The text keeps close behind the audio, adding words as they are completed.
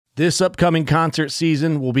This upcoming concert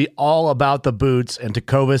season will be all about the boots, and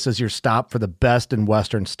Tecovas is your stop for the best in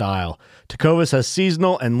Western style. Tecovas has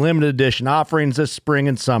seasonal and limited edition offerings this spring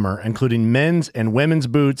and summer, including men's and women's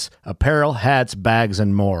boots, apparel, hats, bags,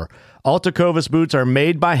 and more. All Tecovas boots are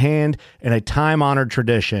made by hand in a time-honored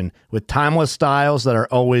tradition with timeless styles that are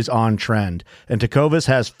always on trend. And Tecovas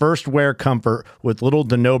has first wear comfort with little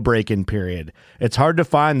to no break-in period. It's hard to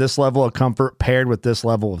find this level of comfort paired with this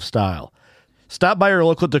level of style. Stop by your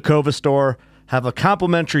local Tecovas store, have a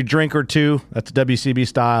complimentary drink or two, that's WCB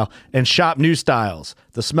style, and shop new styles.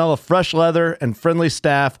 The smell of fresh leather and friendly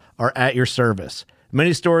staff are at your service.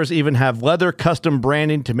 Many stores even have leather custom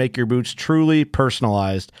branding to make your boots truly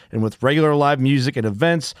personalized. And with regular live music and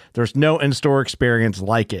events, there's no in-store experience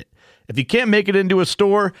like it. If you can't make it into a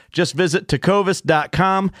store, just visit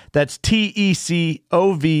tecovas.com. That's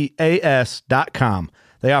TECOVAS.com.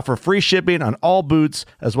 They offer free shipping on all boots,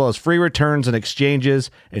 as well as free returns and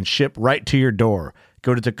exchanges, and ship right to your door.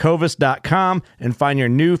 Go to tecovas.com and find your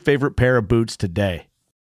new favorite pair of boots today.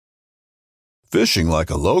 Fishing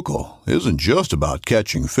like a local isn't just about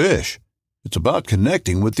catching fish. It's about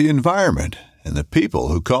connecting with the environment and the people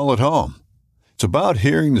who call it home. It's about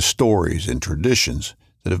hearing the stories and traditions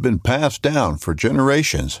that have been passed down for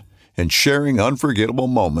generations and sharing unforgettable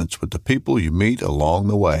moments with the people you meet along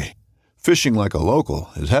the way. Fishing like a local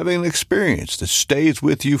is having an experience that stays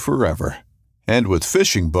with you forever. And with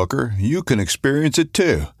Fishing Booker, you can experience it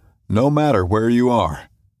too, no matter where you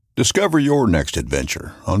are. Discover your next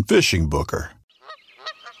adventure on Fishing Booker.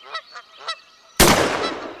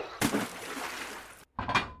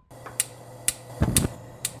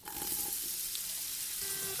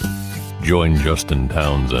 Join Justin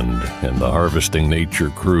Townsend and the Harvesting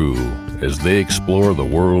Nature crew as they explore the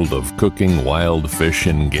world of cooking wild fish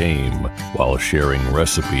and game while sharing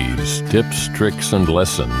recipes, tips, tricks, and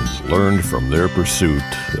lessons learned from their pursuit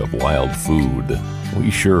of wild food.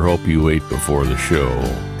 We sure hope you ate before the show,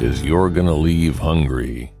 'cause you're gonna leave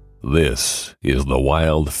hungry. This is the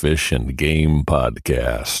Wild Fish and Game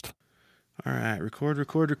Podcast. All right, record.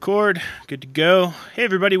 Good to go. Hey,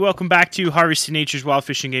 everybody, welcome back to Harvesting Nature's Wild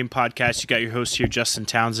Fishing Game Podcast. You got your host here, Justin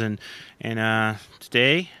Townsend, and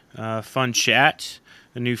today, fun chat,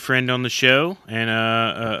 a new friend on the show, and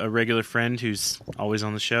a regular friend who's always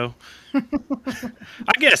on the show.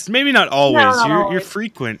 I guess, maybe not always. You're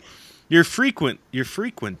frequent. You're frequent,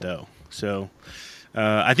 though. So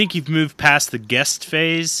I think you've moved past the guest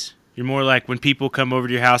phase. You're more like when people come over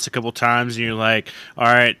to your house a couple times and you're like, all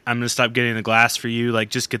right, I'm going to stop getting the glass for you. Like,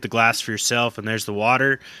 just get the glass for yourself and there's the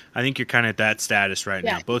water. I think you're kind of at that status right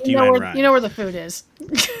now, both you and Ryan. You know where the food is.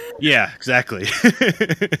 Yeah, exactly.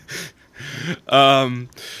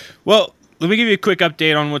 Well, let me give you a quick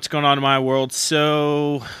update on what's going on in my world.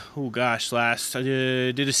 So, last I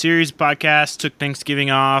did a series of podcasts, took Thanksgiving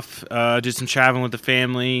off, did some traveling with the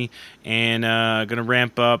family, and going to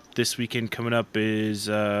ramp up this weekend coming up is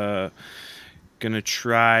going to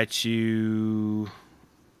try to,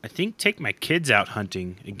 I think, take my kids out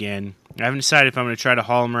hunting again. I haven't decided if I'm going to try to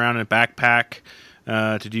haul them around in a backpack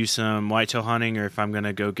to do some whitetail hunting, or if I'm going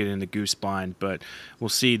to go get in the goose blind, but we'll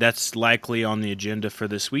see. That's likely on the agenda for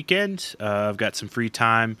this weekend. I've got some free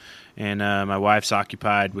time, and my wife's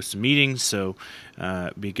occupied with some meetings, so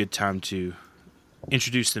it'd be a good time to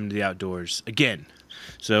introduce them to the outdoors again.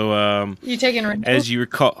 So, you taking Remy? As you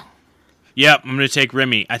recall, yep, I'm going to take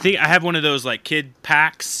Remy. I think I have one of those like kid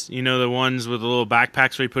packs, you know, the ones with the little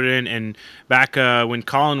backpacks where you put it in. And back when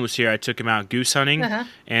Colin was here, I took him out goose hunting,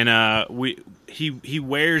 and he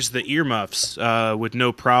wears the earmuffs with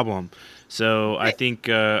no problem. So I think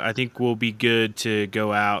we'll be good to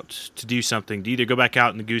go out to do something, to either go back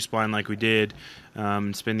out in the goose blind like we did,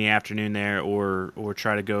 and spend the afternoon there, or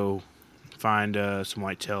try to go find some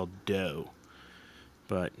whitetail doe.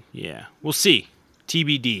 But yeah, we'll see.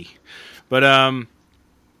 TBD. But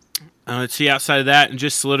let's see, outside of that, and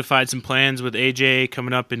just solidified some plans with AJ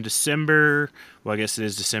coming up in December. Well, I guess it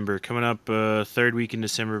is December. Coming up third week in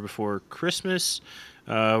December before Christmas.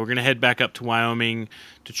 We're going to head back up to Wyoming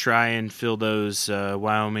to try and fill those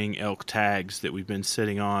Wyoming elk tags that we've been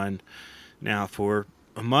sitting on now for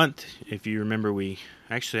a month. If you remember, we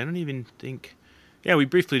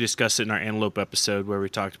briefly discussed it in our antelope episode where we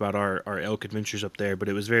talked about our elk adventures up there, but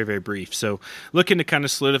it was very, very brief. So looking to kind of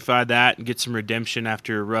solidify that and get some redemption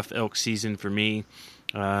after a rough elk season for me,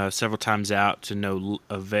 several times out to no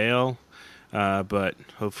avail. But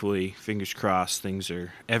hopefully, fingers crossed, things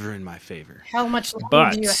are ever in my favor. How much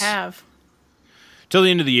longer do you have? Till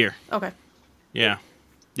the end of the year. Okay. Yeah.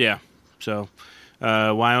 So,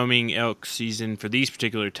 Wyoming elk season for these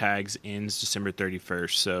particular tags ends December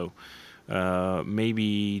 31st. So,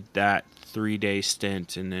 maybe that 3-day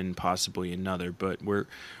stint and then possibly another. But we're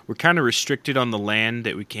kind of restricted on the land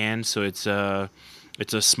that we can, so it's a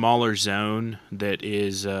smaller zone that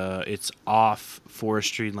is it's off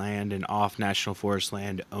forestry land and off national forest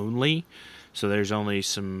land only. So there's only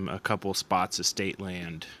a couple spots of state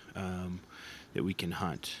land that we can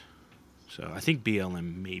hunt. So I think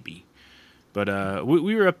BLM maybe. But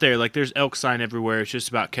we were up there. Like, there's elk sign everywhere. It's just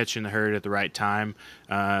about catching the herd at the right time.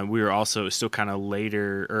 We were also still kind of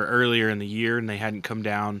later or earlier in the year, and they hadn't come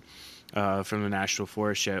down from the national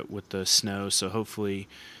forest yet with the snow. So hopefully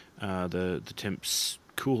the temps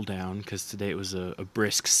cool down, because today it was a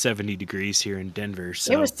brisk 70 degrees here in Denver.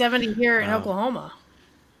 So it was 70 here in Oklahoma.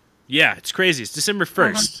 Yeah, it's crazy. It's December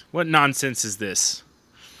 1st. What nonsense is this?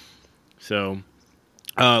 So,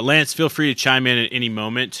 Lance, feel free to chime in at any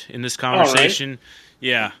moment in this conversation. Right.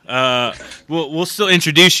 Yeah. We'll still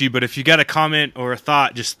introduce you, but if you got a comment or a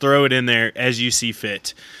thought, just throw it in there as you see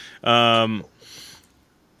fit. Yeah.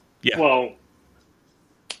 Well,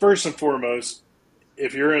 first and foremost,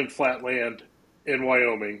 if you're in flat land in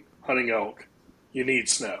Wyoming hunting elk, you need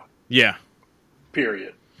snow. Yeah.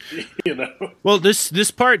 Period. Well,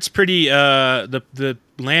 this part's pretty the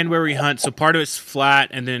land where we hunt, so part of it's flat,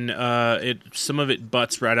 and then some of it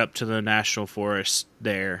butts right up to the national forest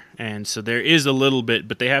there, and so there is a little bit,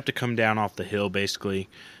 but they have to come down off the hill basically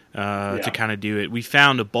to kind of do it. We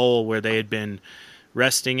found a bowl where they had been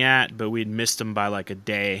resting at, but we'd missed them by like a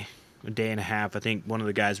day and a half. I think one of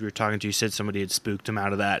the guys we were talking to said somebody had spooked them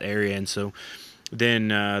out of that area, and so then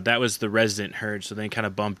that was the resident herd, so they kind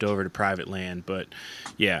of bumped over to private land. But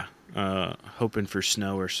yeah, hoping for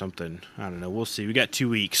snow or something. I don't know. We'll see. We got 2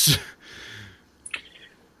 weeks.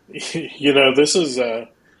 This is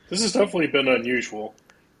definitely been unusual.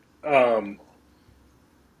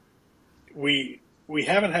 We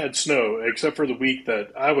haven't had snow except for the week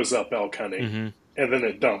that I was up elk hunting, and then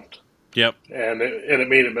it dumped. Yep. And it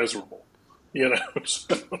made it miserable.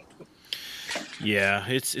 So. Yeah,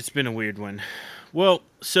 it's been a weird one. Well,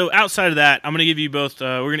 so outside of that, I'm going to give you both,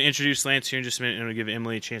 we're going to introduce Lance here in just a minute, and I'm going to give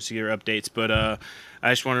Emily a chance to give her updates, but I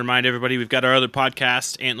just want to remind everybody, we've got our other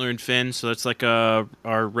podcast, Antler and Finn, so that's like our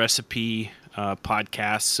recipe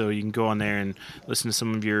podcast, so you can go on there and listen to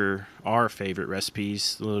some of our favorite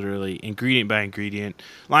recipes, literally ingredient by ingredient,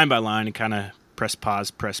 line by line, and kind of press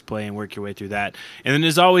pause, press play, and work your way through that. And then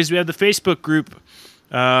as always, we have the Facebook group,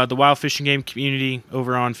 the Wild Fishing Game community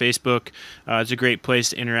over on Facebook. It's a great place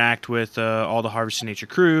to interact with all the Harvesting Nature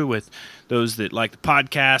crew, with those that like the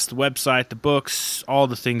podcast, the website, the books, all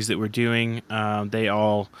the things that we're doing. They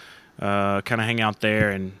all kind of hang out there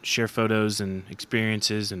and share photos and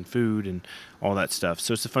experiences and food and all that stuff.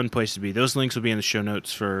 So it's a fun place to be. Those links will be in the show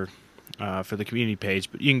notes for the community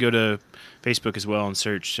page, but you can go to Facebook as well and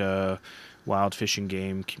search Wild Fishing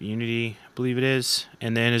Game Community, I believe it is.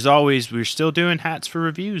 And then, as always, we're still doing hats for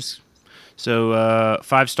reviews. So,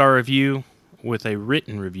 5-star review with a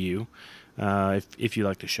written review, if you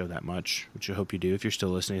like the show that much, which I hope you do if you're still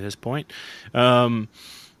listening at this point. You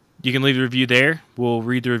can leave a review there. We'll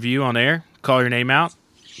read the review on air, call your name out,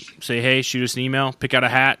 say hey, shoot us an email, pick out a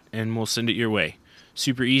hat, and we'll send it your way.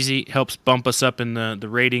 Super easy. Helps bump us up in the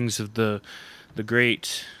ratings of the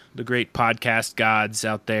great podcast gods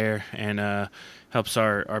out there, and helps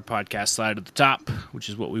our podcast slide at the top, which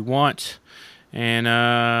is what we want. And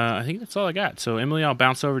I think that's all I got. So, Emily, I'll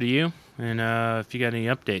bounce over to you, and if you got any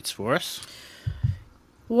updates for us.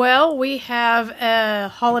 Well, we have a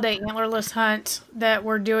holiday antlerless hunt that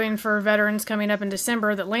we're doing for veterans coming up in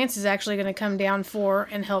December that Lance is actually going to come down for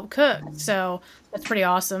and help cook. So that's pretty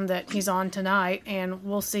awesome that he's on tonight, and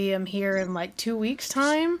we'll see him here in like 2 weeks'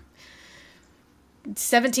 time.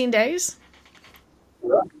 17 days.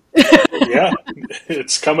 Yeah,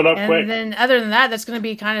 it's coming up quick. And then other than that, that's going to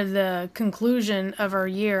be kind of the conclusion of our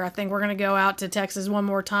year. I think we're going to go out to Texas one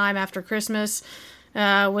more time after Christmas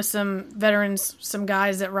with some veterans, some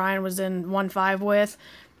guys that Ryan was in 1-5 with.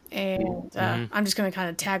 And I'm just going to kind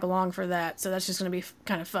of tag along for that. So that's just going to be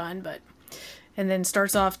kind of fun. And then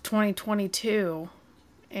starts off 2022.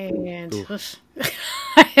 And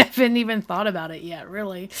I haven't even thought about it yet,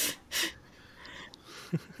 really.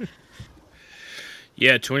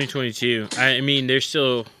 Yeah, 2022. I mean, there's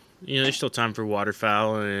still time for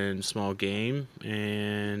waterfowl and small game,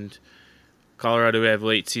 and Colorado we have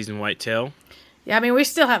late season whitetail. Yeah, I mean, we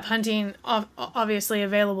still have hunting obviously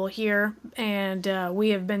available here, and we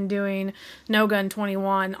have been doing No Gun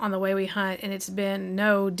 21 on the way we hunt, and it's been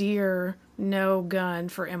no deer, no gun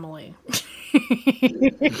for Emily.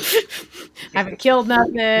 I haven't killed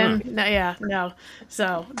nothing. No.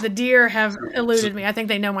 So the deer have eluded me. I think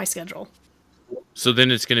they know my schedule. So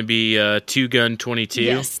then it's going to be 2-gun 22.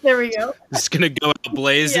 Yes, there we go. It's going to go out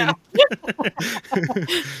blazing.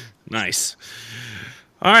 Nice.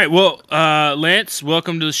 All right. Well, Lance,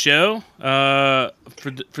 welcome to the show.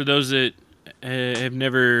 For those that have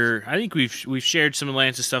never, I think we've shared some of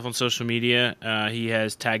Lance's stuff on social media. He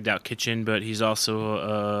has Tagged Out Kitchen, but he's also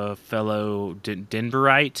a fellow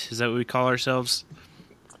Denverite. Is that what we call ourselves?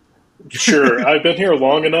 Sure. I've been here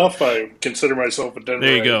long enough. I consider myself a Denverite.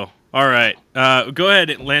 There you go. All right. Go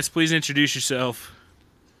ahead, Lance. Please introduce yourself.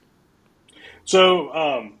 So,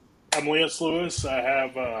 I'm Lance Lewis. I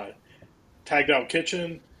have Tagged Out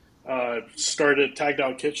Kitchen. Started Tagged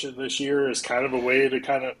Out Kitchen this year as kind of a way to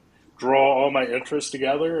kind of draw all my interests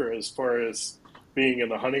together as far as being in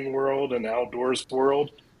the hunting world and outdoors world.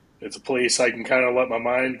 It's a place I can kind of let my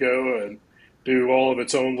mind go and do all of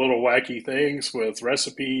its own little wacky things with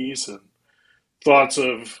recipes and thoughts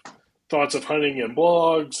of hunting and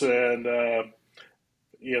blogs and,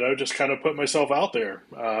 just kind of put myself out there.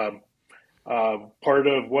 Part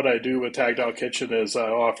of what I do with Tagged Out Kitchen is I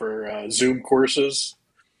offer Zoom courses,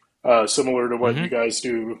 similar to what you guys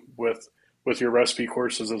do with your recipe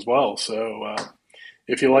courses as well. So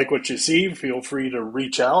if you like what you see, feel free to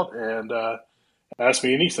reach out and ask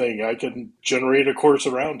me anything. I can generate a course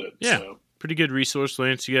around it. Yeah, so. Pretty good resource,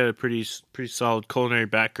 Lance. You got a pretty solid culinary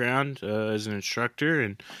background as an instructor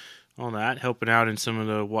and all that, helping out in some of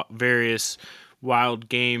the various wild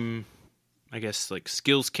game, I guess, like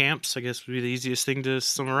skills camps, I guess would be the easiest thing to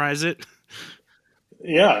summarize it.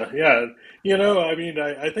 Yeah.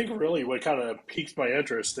 I think really what kind of piqued my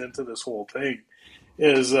interest into this whole thing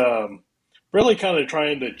is really kind of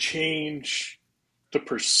trying to change the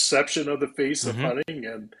perception of the face of hunting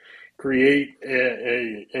and create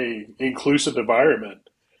a inclusive environment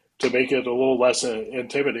to make it a little less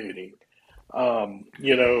intimidating.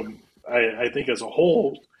 I think as a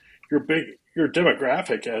whole, your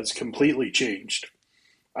demographic has completely changed.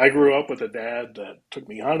 I grew up with a dad that took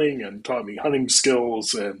me hunting and taught me hunting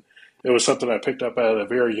skills, and it was something I picked up at a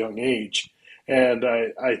very young age. And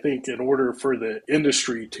I think in order for the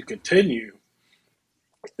industry to continue,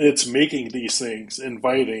 it's making these things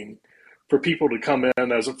inviting for people to come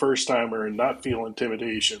in as a first timer and not feel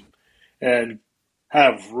intimidation and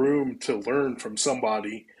have room to learn from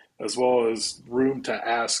somebody as well as room to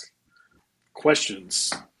ask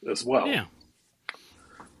questions as well. Yeah.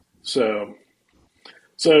 So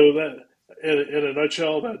that in a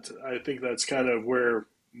nutshell, I think that's kind of where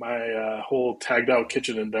my whole Tagged Out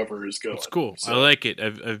Kitchen endeavor is going. It's cool. So. I like it.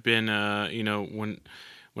 I've been,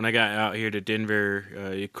 when I got out here to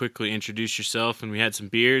Denver, you quickly introduced yourself and we had some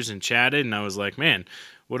beers and chatted, and I was like, man,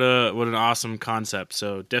 what an awesome concept.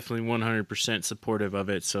 So definitely 100% supportive of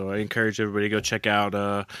it. So I encourage everybody to go check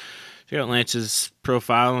out Lance's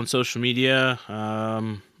profile on social media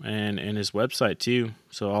and his website too.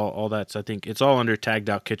 So all that's, I think it's all under Tagged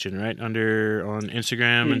Out Kitchen, right? On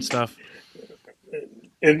Instagram and stuff.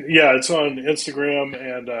 And yeah, it's on Instagram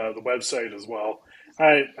and the website as well.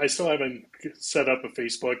 I still haven't set up a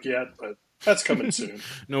Facebook yet, but that's coming soon.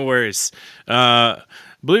 No worries.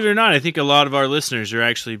 Believe it or not, I think a lot of our listeners are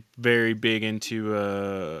actually very big into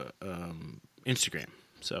Instagram.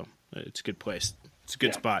 So it's a good place. It's a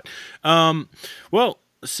good spot.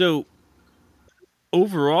 So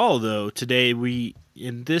overall, though, today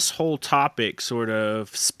in this whole topic sort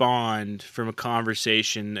of spawned from a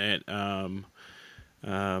conversation that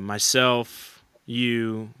myself,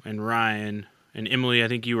 you, and Ryan, and Emily, I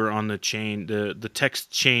think you were on the chain, the text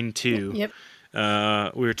chain too. Yep.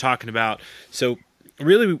 We were talking about. So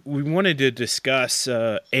really, we wanted to discuss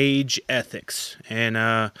age ethics,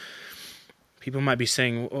 and people might be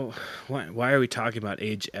saying, "Oh, why are we talking about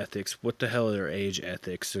age ethics? What the hell are age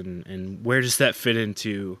ethics, and where does that fit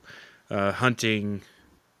into hunting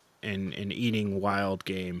and eating wild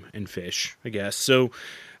game and fish?" I guess so.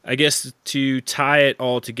 I guess to tie it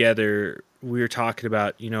all together, we were talking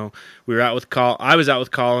about, we were out with I was out with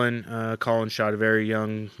Colin. Colin shot a very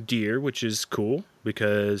young deer, which is cool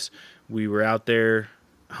because we were out there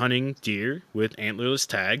hunting deer with antlerless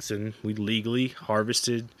tags, and we legally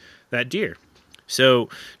harvested that deer. So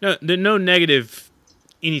no negative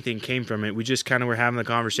anything came from it. We just kind of were having the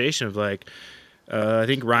conversation of like, I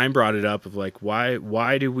think Ryan brought it up of like,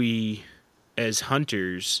 why do we as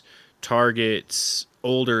hunters target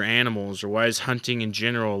older animals, or why is hunting in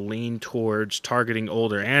general lean towards targeting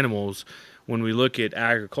older animals when we look at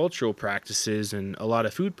agricultural practices and a lot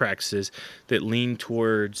of food practices that lean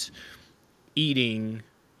towards eating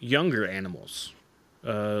younger animals?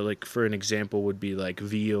 Like for an example would be like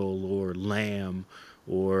veal or lamb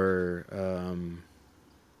or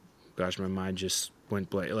gosh, my mind just went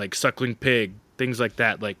blank, like suckling pig, things like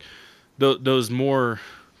that. Like those more,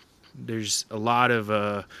 there's a lot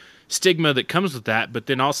of stigma that comes with that, but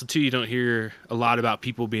then also too, you don't hear a lot about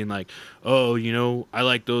people being like, oh, I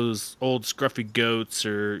like those old scruffy goats,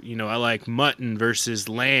 or I like mutton versus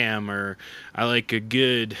lamb, or I like a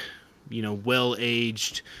good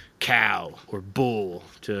well-aged cow or bull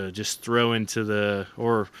to just throw into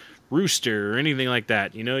or rooster or anything like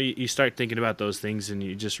that. You start thinking about those things and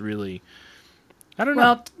you just really, I don't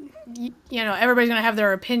know. Well, everybody's going to have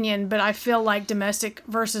their opinion, but I feel like domestic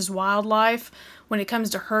versus wildlife, when it comes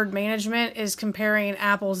to herd management, is comparing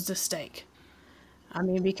apples to steak. I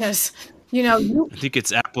mean, because, I think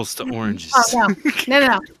it's apples to oranges. Oh,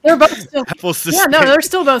 no. They're both still apples to steak. No, they're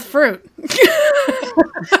still both fruit.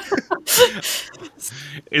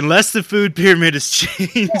 Unless the food pyramid has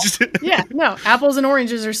changed. Yeah, no, apples and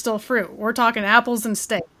oranges are still fruit. We're talking apples and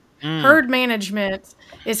steak. Herd management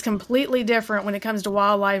is completely different when it comes to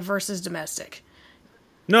wildlife versus domestic.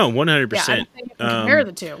 No, 100%. Yeah, I don't think you can compare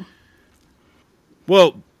the two.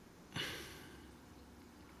 Well,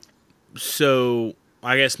 so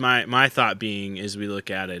I guess my thought being, as we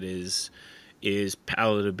look at it, is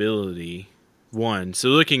palatability one. So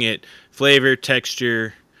looking at flavor,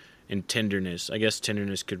 texture, and tenderness. I guess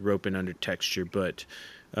tenderness could rope in under texture, but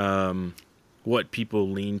what people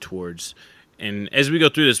lean towards. And as we go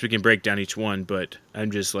through this, we can break down each one, but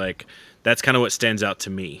I'm just like, that's kind of what stands out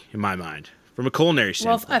to me in my mind from a culinary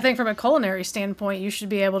standpoint. Well, I think from a culinary standpoint, you should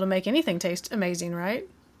be able to make anything taste amazing, right?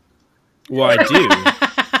 Well, I do.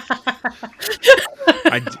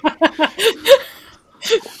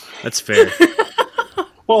 That's fair.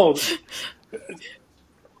 Well,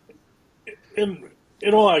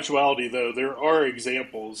 in all actuality, though, there are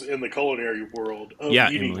examples in the culinary world of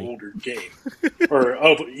eating older game or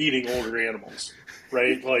of eating older animals,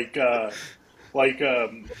 right? Like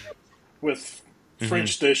with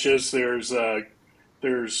French dishes, there's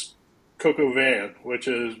coq au vin, which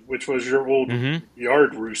was your old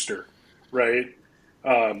yard rooster, right?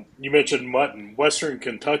 You mentioned mutton, Western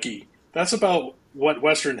Kentucky. That's about what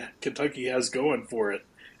Western Kentucky has going for it.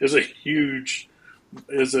 Is a huge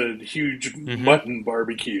mutton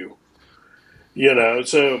barbecue.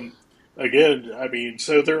 So again, I mean,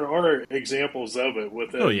 so there are examples of it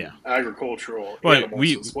within agricultural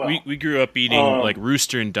animals as well. We grew up eating like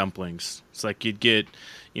rooster and dumplings. It's like you'd get,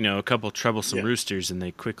 a couple troublesome roosters and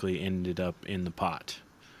they quickly ended up in the pot.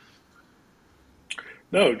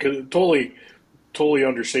 No, totally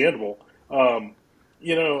understandable. I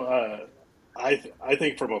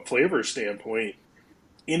think from a flavor standpoint,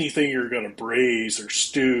 anything you're going to braise or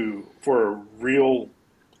stew for a real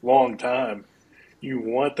long time, you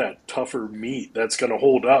want that tougher meat that's going to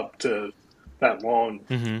hold up to that long.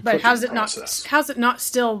 But how's it not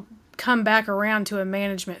still come back around to a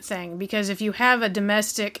management thing? Because if you have a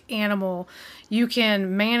domestic animal, you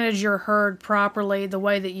can manage your herd properly the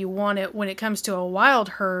way that you want it. When it comes to a wild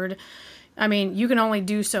herd, I mean, you can only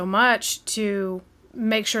do so much to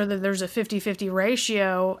make sure that there's a 50-50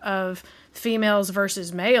 ratio of females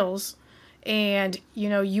versus males. And,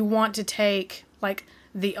 you want to take like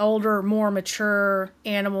the older, more mature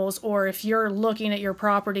animals, or if you're looking at your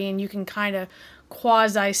property and you can kind of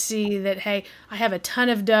quasi see that, hey, I have a ton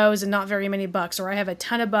of does and not very many bucks, or I have a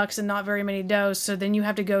ton of bucks and not very many does. So then you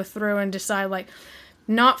have to go through and decide, like,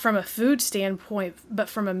 not from a food standpoint, but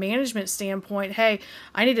from a management standpoint, hey,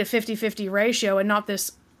 I need a 50-50 ratio, and not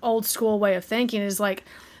this old school way of thinking is like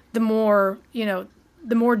the more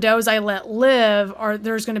does I let live,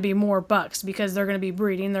 there's going to be more bucks because they're going to be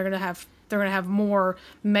breeding. They're going to have more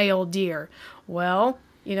male deer. Well,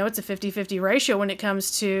 it's a 50-50 ratio when it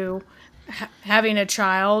comes to having a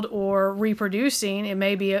child or reproducing. It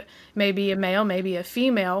may be a male, maybe a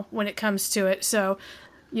female when it comes to it. So,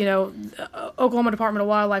 Oklahoma Department of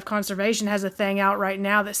Wildlife Conservation has a thing out right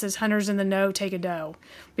now that says hunters in the know take a doe,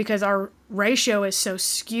 because our ratio is so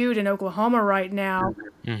skewed in Oklahoma right now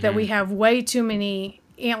that we have way too many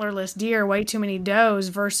antlerless deer, way too many does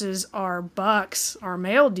versus our bucks, our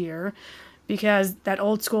male deer, because that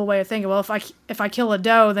old school way of thinking, well, if I kill a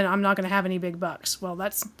doe, then I'm not going to have any big bucks. Well,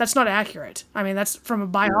 that's not accurate. I mean, that's from a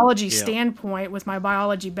biology standpoint. With my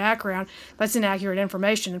biology background, that's inaccurate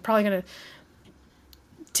information and probably going to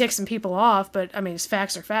tick some people off, but I mean,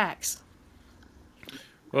 facts are facts.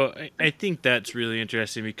 Well, I think that's really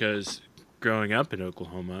interesting because growing up in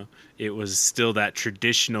Oklahoma, it was still that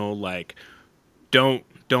traditional, like, don't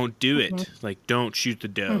do it. Like, don't shoot the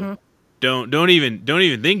doe. Don't even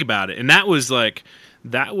think about it. And that was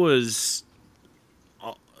that was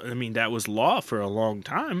law for a long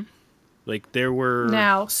time. Like, there were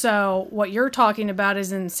now. So what you're talking about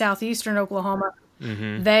is in southeastern Oklahoma.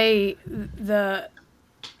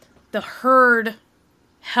 The herd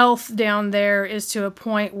health down there is to a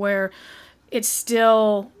point where it's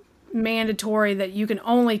still mandatory that you can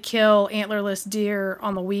only kill antlerless deer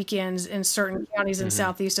on the weekends in certain counties in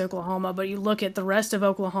southeast Oklahoma. But you look at the rest of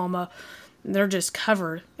Oklahoma, they're just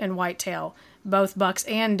covered in whitetail, both bucks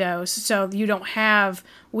and does. So you don't have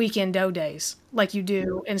weekend doe days like you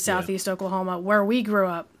do in southeast Oklahoma, where we grew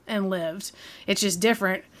up and lived. It's just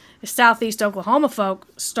different. Southeast Oklahoma folk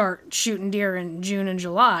start shooting deer in June and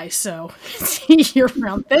July, so it's a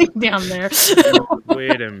year-round thing down there.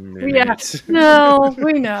 Wait a minute. Yeah, no,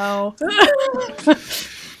 we know.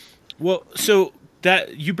 Well, so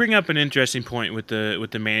that you bring up an interesting point with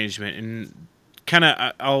the management, and kind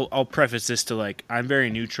of I'll preface this to, like, I'm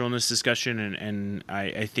very neutral in this discussion, and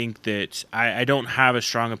I think that I don't have a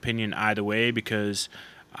strong opinion either way, because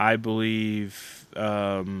I believe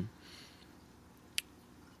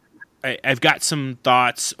I've got some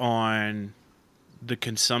thoughts on the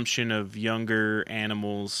consumption of younger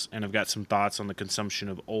animals, and I've got some thoughts on the consumption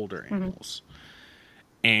of older animals.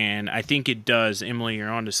 And I think it does, Emily, you're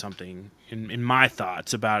onto something in my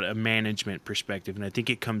thoughts about a management perspective, and I think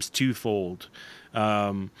it comes twofold.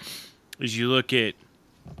 As you look at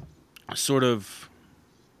sort of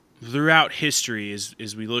throughout history,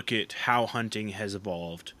 as we look at how hunting has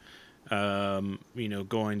evolved,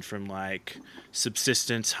 going from like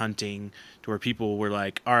subsistence hunting to where people were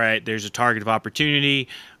like, all right, there's a target of opportunity,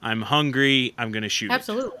 I'm hungry, I'm going to shoot.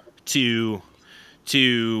 Absolutely. To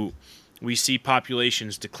we see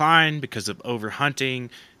populations decline because of overhunting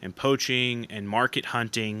and poaching and market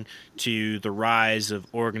hunting, to the rise of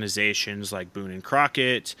organizations like Boone and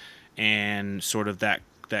Crockett and sort of that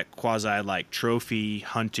quasi like trophy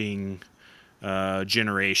hunting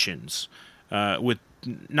generations, with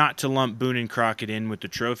not to lump Boone and Crockett in with the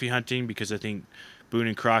trophy hunting, because I think Boone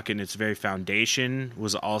and Crockett, in its very foundation,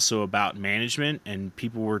 was also about management, and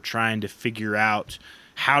people were trying to figure out,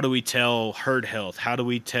 how do we tell herd health? How do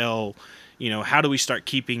we tell, how do we start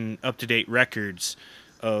keeping up-to-date records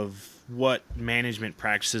of what management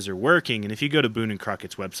practices are working? And if you go to Boone and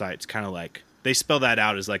Crockett's website, it's kind of like, they spell that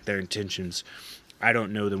out as like their intentions. I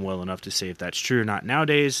don't know them well enough to say if that's true or not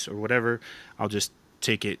nowadays or whatever. I'll just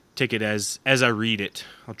take it as I read it.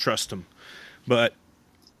 I'll trust them. But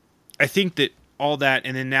I think that all that,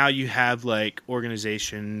 and then now you have like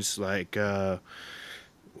organizations like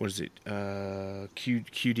what is it?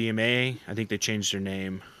 QDMA. I think they changed their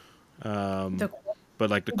name. But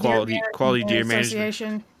like the quality deer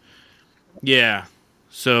management. Yeah.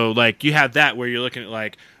 So like you have that where you're looking at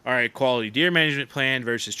like, all right, quality deer management plan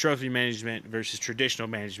versus trophy management versus traditional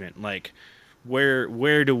management. Like,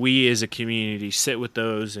 where do we as a community sit with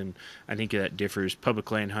those? And I think that differs. Public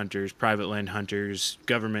land hunters, private land hunters,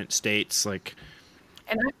 government, states, like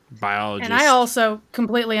biologists. And I also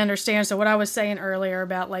completely understand. So what I was saying earlier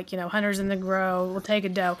about like, hunters in the grow will take a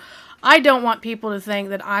doe. I don't want people to think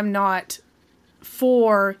that I'm not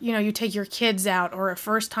for, you take your kids out, or a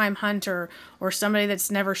first-time hunter, or somebody that's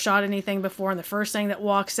never shot anything before, and the first thing that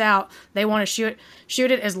walks out, they want to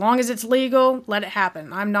shoot it. As long as it's legal, let it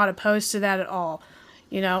happen. I'm not opposed to that at all.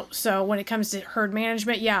 So when it comes to herd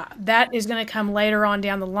management, yeah, that is going to come later on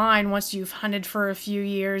down the line once you've hunted for a few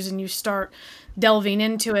years and you start delving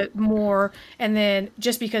into it more. And then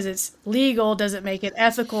just because it's legal doesn't make it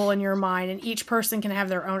ethical in your mind, and each person can have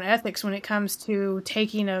their own ethics when it comes to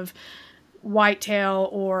taking of whitetail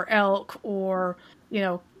or elk or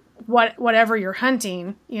whatever you're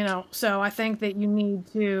hunting. So I think that you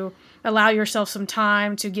need to allow yourself some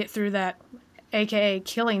time to get through that aka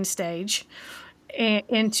killing stage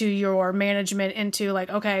into your management, into like,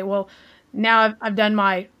 okay, well, now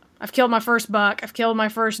I've killed my first buck, I've killed my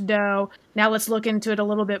first doe, now let's look into it a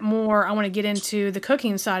little bit more. I want to get into the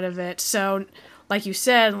cooking side of it. So like you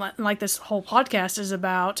said, like this whole podcast is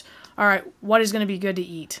about, all right, what is going to be good to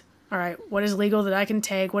eat? All right, what is legal that I can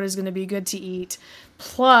take? What is going to be good to eat?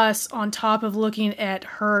 Plus, on top of looking at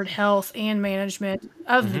herd health and management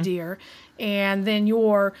of the deer, and then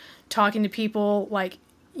you're talking to people like,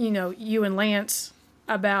 you and Lance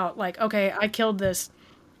about like, okay, I killed this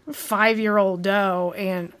 5-year-old doe,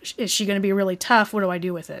 and is she going to be really tough? What do I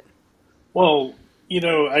do with it? Well,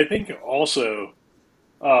 I think also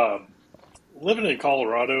living in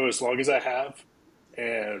Colorado as long as I have,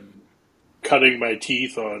 and cutting my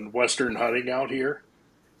teeth on Western hunting out here,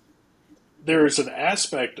 there's an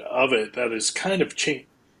aspect of it that is kind of changed.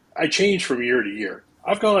 I change from year to year.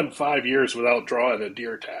 I've gone 5 years without drawing a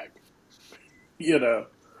deer tag.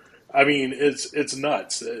 I mean, it's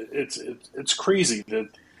nuts. It's crazy that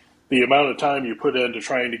the amount of time you put into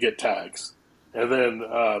trying to get tags, and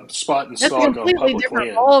then spot and stalk on public land. That's a completely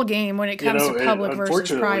different ball game when it comes to public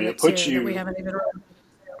versus private too. That we haven't even.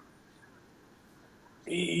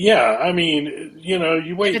 Yeah, I mean,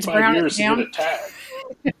 you wait 5 years to get a tag,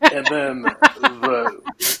 and then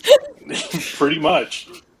pretty much,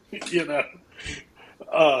 you know,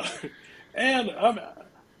 uh, and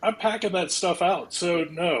I'm packing that stuff out. So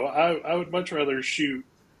no, I would much rather shoot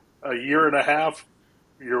a year and a half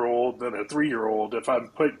year old than a 3-year-old if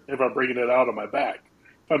I'm bringing it out on my back.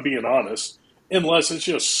 If I'm being honest, unless it's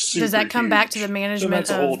just super. Does that come huge, back to the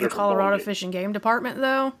management of the Colorado ballgame. Fish and Game Department,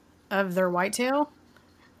 though, of their whitetail?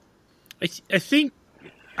 I think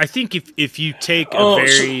if you take a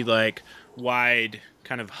very wide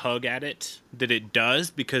kind of hug at it, that it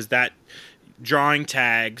does, because that drawing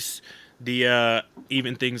tags, the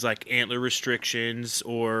even things like antler restrictions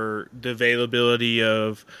or the availability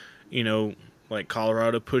of, like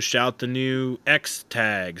Colorado pushed out the new X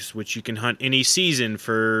tags, which you can hunt any season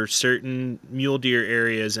for certain mule deer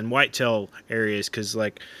areas and whitetail areas, because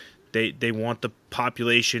they want the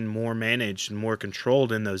population more managed and more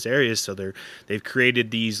controlled in those areas. So they've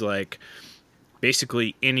created these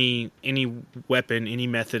basically any weapon, any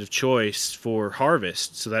method of choice for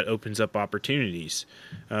harvest. So that opens up opportunities,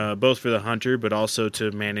 both for the hunter, but also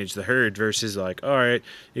to manage the herd versus all right,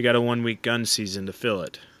 you got a 1-week gun season to fill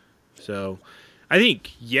it. So I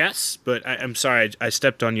think yes, but I'm sorry, I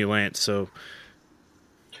stepped on you, Lance. So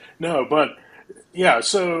no, but yeah,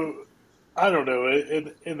 so I don't know.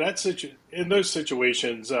 In those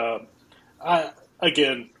situations,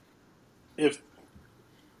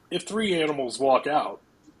 if 3 animals walk out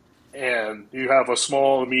and you have a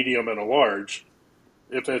small, a medium, and a large,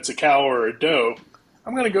 if it's a cow or a doe,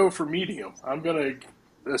 I'm going to go for medium. I'm going to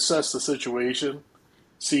assess the situation,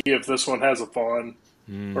 see if this one has a fawn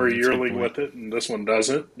or a yearling with it, and this one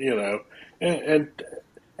doesn't. And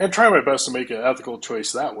try my best to make an ethical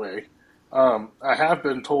choice that way. I have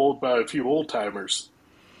been told by a few old timers,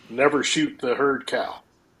 never shoot the herd cow.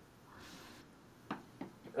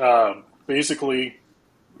 Basically,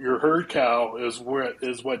 your herd cow is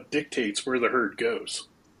what dictates where the herd goes.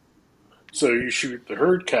 So you shoot the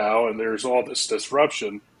herd cow, and there's all this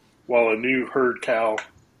disruption, while a new herd cow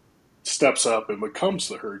steps up and becomes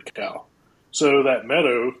the herd cow. So that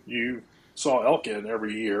meadow you saw elk in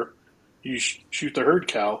every year, you shoot the herd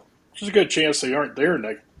cow. There's a good chance they aren't there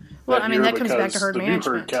next. Well, I mean, that comes back to herd management.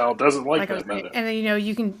 The new herd cow doesn't like that meadow. And then,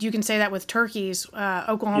 you can say that with turkeys.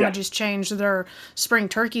 Oklahoma just changed their spring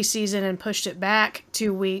turkey season and pushed it back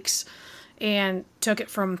 2 weeks and took it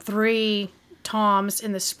from 3 toms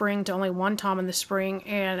in the spring to only 1 tom in the spring.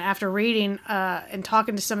 And after reading and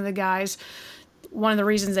talking to some of the guys, one of the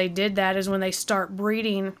reasons they did that is when they start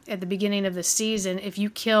breeding at the beginning of the season, if you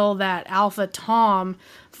kill that alpha tom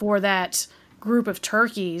for that group of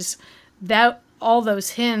turkeys, that all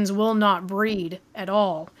those hens will not breed at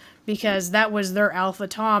all, because that was their alpha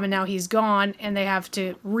tom, and now he's gone, and they have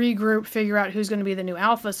to regroup, figure out who's going to be the new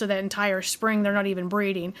alpha. So that entire spring they're not even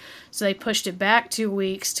breeding. So they pushed it back 2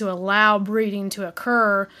 weeks to allow breeding to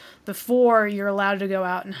occur before you're allowed to go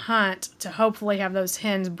out and hunt, to hopefully have those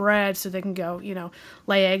hens bred so they can go,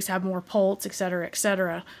 lay eggs, have more poults, et cetera, et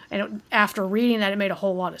cetera. And after reading that, it made a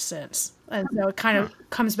whole lot of sense. And so it kind of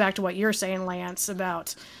comes back to what you're saying, Lance,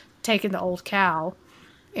 about taking the old cow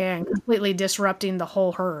and completely disrupting the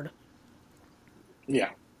whole herd.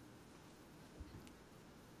 Yeah,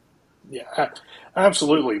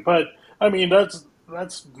 absolutely. But I mean, that's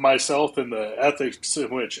myself and the ethics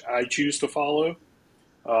in which I choose to follow.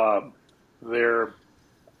 I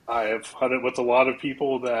have hunted with a lot of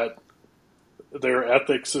people that their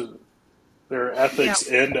ethics end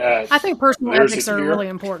at. I think personal ethics are really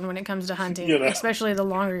important when it comes to hunting, especially the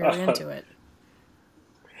longer you're into it.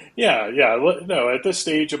 Yeah. No, at this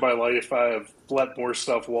stage of my life, I have let more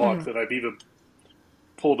stuff walk than I've even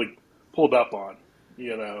pulled up on.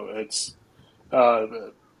 It's,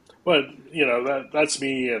 but that's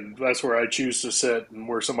me, and that's where I choose to sit, and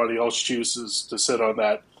where somebody else chooses to sit on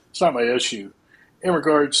that. It's not my issue. In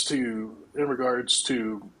regards to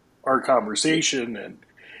our conversation and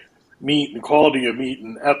meat and quality of meat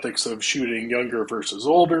and ethics of shooting younger versus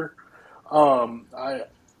older,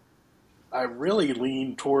 I really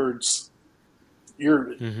lean towards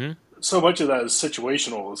so much of that is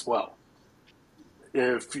situational as well.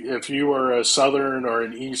 If you are a southern or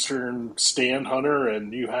an eastern stand hunter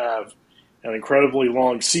and you have an incredibly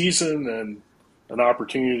long season and an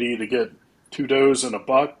opportunity to get 2 does and a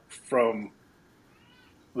buck from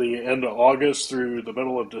the end of August through the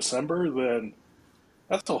middle of December, then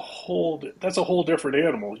that's a whole different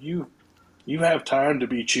animal. You have time to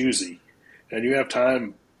be choosy, and you have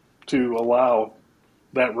time to allow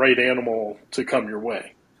that right animal to come your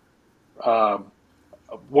way.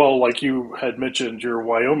 Well, like you had mentioned, your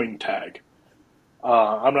Wyoming tag.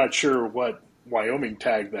 I'm not sure what Wyoming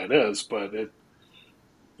tag that is, but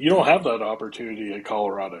you don't have that opportunity in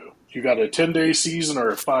Colorado. You got a 10-day season or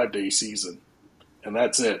a 5-day season, and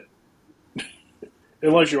that's it.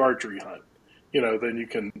 Unless you archery hunt, then you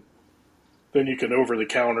can over the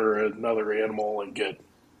counter another animal and get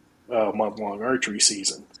a month-long archery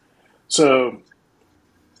season. So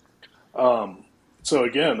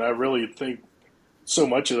again, I really think so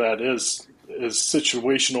much of that is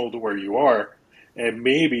situational to where you are, and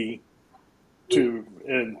maybe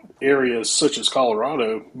in areas such as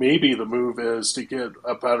Colorado, maybe the move is to get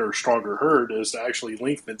a better, stronger herd is to actually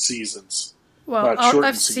lengthen seasons. Well,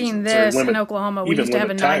 I've seen this in Oklahoma. We used to have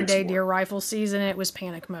a 9-day deer rifle season, and it was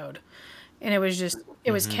panic mode. And it was just,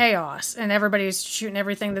 it was chaos. And everybody was shooting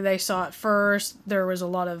everything that they saw at first. There was a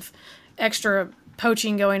lot of extra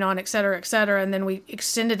poaching going on, et cetera, et cetera. And then we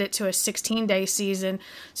extended it to a 16-day season.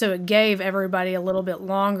 So it gave everybody a little bit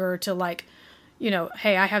longer to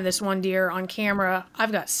hey, I have this one deer on camera.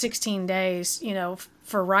 I've got 16 days,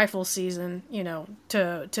 for rifle season,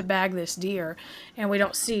 to bag this deer. And we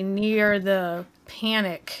don't see near the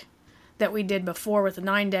panic that we did before with the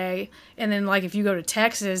 9-day. And then if you go to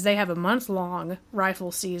Texas, they have a month-long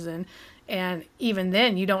rifle season. And even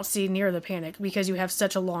then, you don't see near the panic because you have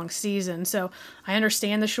such a long season. So I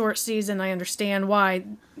understand the short season. I understand why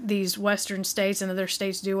these western states and other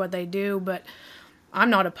states do what they do, but I'm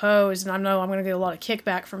not opposed, and I know I'm going to get a lot of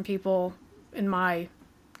kickback from people in my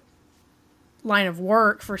line of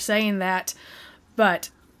work for saying that, but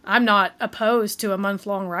I'm not opposed to a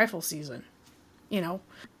month-long rifle season.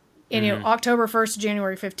 October 1st to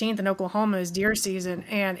January 15th in Oklahoma is deer season,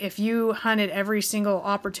 and if you hunted every single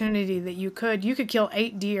opportunity that you could kill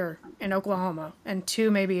 8 deer in Oklahoma, and 2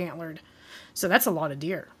 maybe antlered. So that's a lot of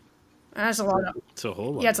deer. And that's a lot of... It's a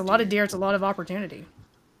whole lot. Yeah, it's a lot of deer. It's a lot of opportunity.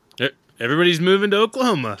 Everybody's moving to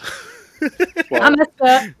Oklahoma. Well, I messed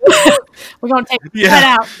up. We're going to take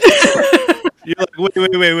that out. You're like,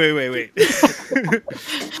 wait.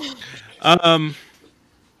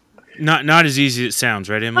 Not as easy as it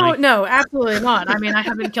sounds, right, Emily? Oh, no, absolutely not. I mean, I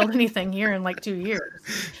haven't killed anything here in 2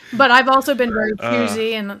 years. But I've also been very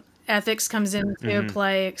choosy, and ethics comes into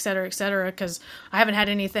play, et cetera, because I haven't had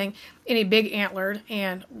any big antlered,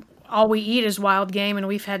 and all we eat is wild game, and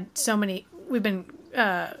we've been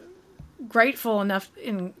grateful enough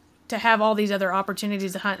to have all these other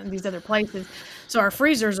opportunities to hunt in these other places. So our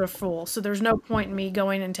freezers are full. So there's no point in me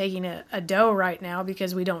going and taking a doe right now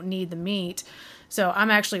because we don't need the meat. So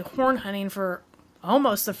I'm actually horn hunting for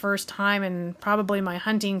almost the first time in probably my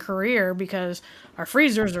hunting career because our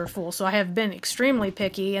freezers are full. So I have been extremely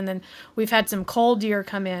picky. And then we've had some cull deer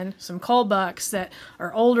come in, some cull bucks that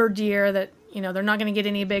are older deer that they're not going to get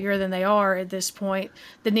any bigger than they are at this point,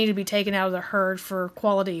 that need to be taken out of the herd for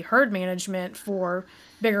quality herd management for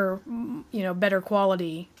bigger, better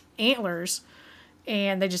quality antlers.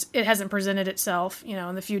 And it hasn't presented itself,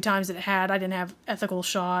 in the few times that it had. I didn't have ethical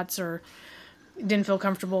shots or didn't feel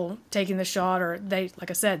comfortable taking the shot, or they, like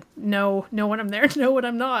I said, know when I'm there, know when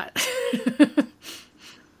I'm not.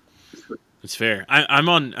 It's fair. I'm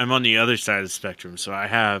on the other side of the spectrum, so I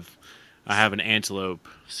have an antelope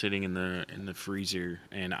sitting in the freezer,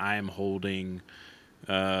 and I am holding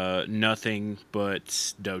nothing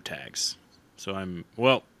but doe tags. So I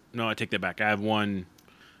take that back. I have one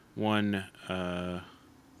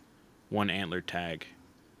antler tag,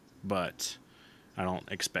 but I don't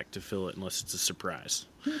expect to fill it unless it's a surprise.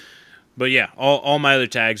 But yeah, all my other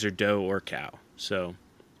tags are doe or cow. So,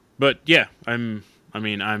 but yeah, to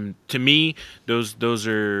me, those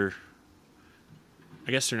are,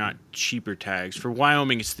 I guess they're not cheaper tags. For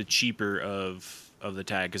Wyoming, it's the cheaper of the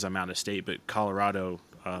tag because I'm out of state. But Colorado,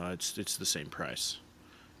 it's the same price.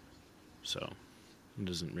 So it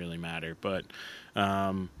doesn't really matter. But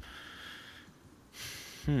I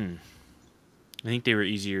think they were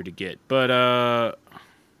easier to get. But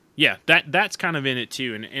yeah, that's kind of in it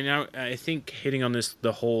too. And I think hitting on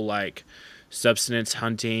the whole subsistence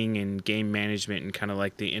hunting and game management and kind of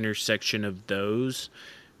the intersection of those,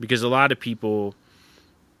 because a lot of people,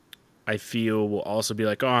 I feel, will also be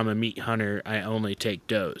like, oh, I'm a meat hunter, I only take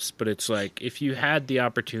does. But it's if you had the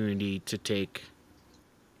opportunity to take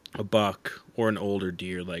a buck or an older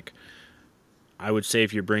deer, I would say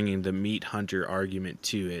if you're bringing the meat hunter argument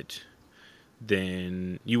to it,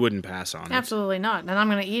 then you wouldn't pass on it. Absolutely not. And I'm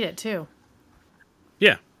going to eat it too.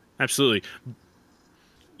 Yeah, absolutely.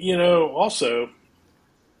 Also,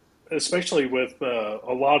 especially with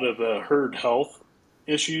a lot of the herd health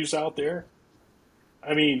issues out there,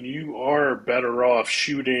 you are better off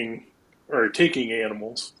shooting or taking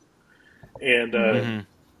animals and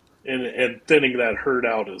and thinning that herd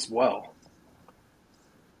out as well.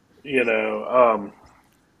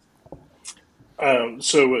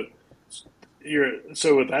 So with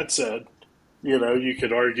that said, you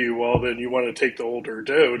could argue, well, then you want to take the older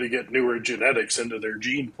doe to get newer genetics into their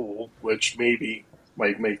gene pool, which maybe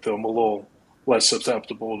might make them a little less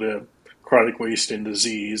susceptible to chronic wasting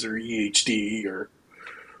disease or EHD or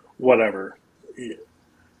whatever.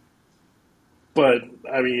 But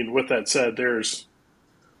I mean, with that said, there's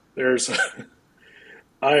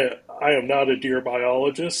I am not a deer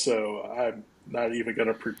biologist, so I'm not even going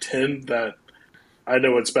to pretend that I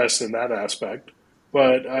know what's best in that aspect.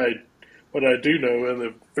 But I do know in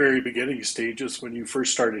the very beginning stages, when you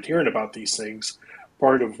first started hearing about these things,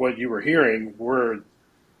 part of what you were hearing were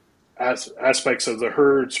aspects of the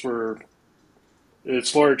herds were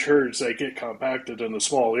it's large herds that get compacted into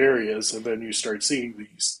small areas, and then you start seeing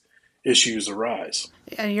these issues arise.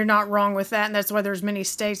 And you're not wrong with that, and that's why there's many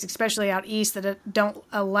states, especially out east, that don't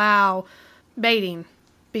allow baiting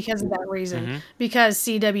because of that reason, because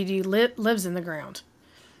CWD lives in the ground.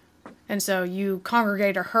 And so you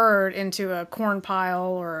congregate a herd into a corn pile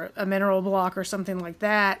or a mineral block or something like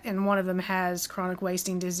that, and one of them has chronic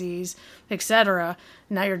wasting disease, etc.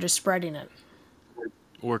 Now you're just spreading it.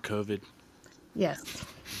 Or COVID. Yes,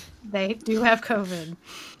 they do have COVID.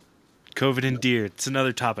 COVID and deer. It's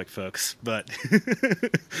another topic, folks, but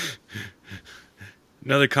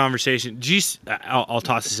another conversation. Geez, I'll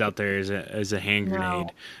toss this out there as a hand grenade. No.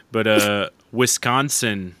 But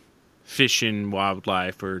Wisconsin Fish and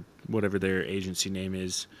Wildlife, or whatever their agency name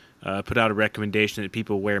is, put out a recommendation that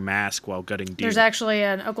people wear masks while gutting deer. There's actually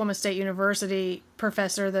an Oklahoma State University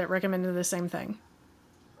professor that recommended the same thing.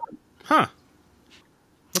 Huh.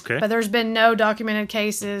 Okay. But there's been no documented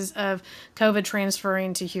cases of COVID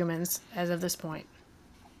transferring to humans as of this point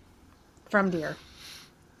from deer.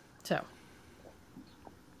 So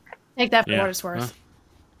take that for what it's worth.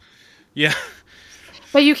 Yeah.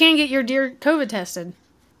 But you can get your deer COVID tested.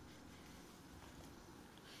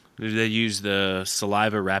 Do they use the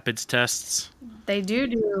saliva rapids tests? They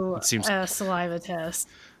do a saliva test.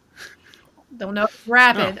 Don't know if it's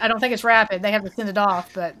rapid. Oh. I don't think it's rapid. They have to send it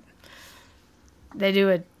off, but they do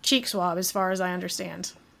a cheek swab, as far as I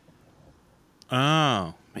understand.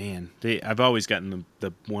 Oh, man. I've always gotten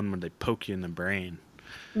the one where they poke you in the brain.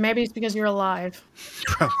 Maybe it's because you're alive.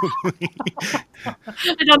 Probably.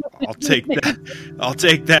 I'll take that. I'll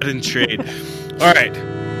take that in trade. All right.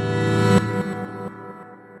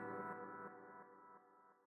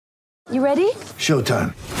 You ready?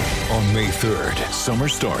 Showtime. On May 3rd, summer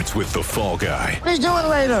starts with The Fall Guy. Let's do it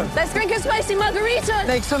later. Let's drink a spicy margarita.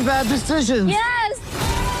 Make some bad decisions. Yes.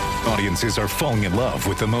 Audiences are falling in love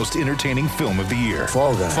with the most entertaining film of the year.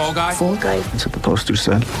 Fall Guy. Fall Guy? Fall Guy. That's what the poster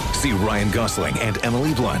said. See Ryan Gosling and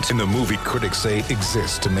Emily Blunt in the movie critics say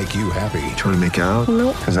exists to make you happy. Trying to make it out?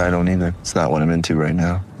 Nope. Because I don't either. It's not what I'm into right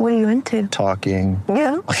now. What are you into? Talking.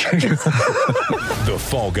 Yeah. The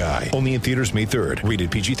Fall Guy. Only in theaters May 3rd. Rated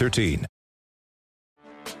PG-13.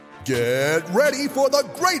 Get ready for the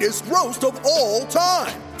greatest roast of all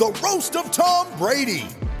time. The Roast of Tom Brady.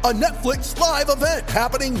 A Netflix live event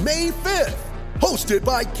happening May 5th. Hosted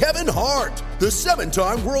by Kevin Hart. The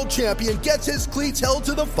 7-time world champion gets his cleats held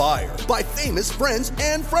to the fire by famous friends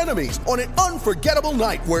and frenemies on an unforgettable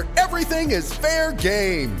night where everything is fair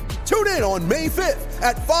game. Tune in on May 5th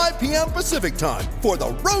at 5 p.m. Pacific time for the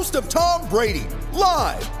Roast of Tom Brady.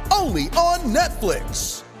 Live only on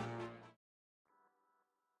Netflix.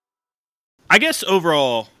 I guess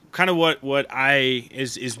overall, kind of what I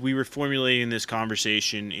is we were formulating this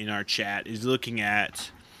conversation in our chat is looking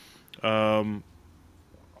at from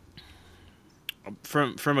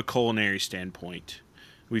a culinary standpoint.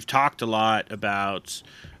 We've talked a lot about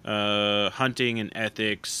hunting and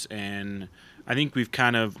ethics, and I think we've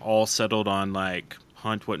kind of all settled on like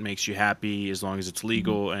hunt what makes you happy as long as it's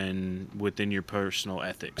legal and within your personal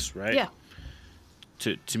ethics, right? Yeah.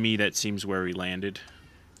 To me, that seems where we landed.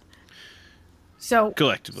 So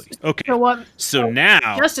collectively, okay. So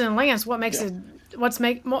now, Justin and Lance, what makes a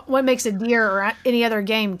deer or any other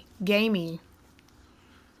game gamey?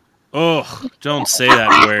 Oh, don't say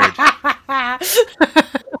that word.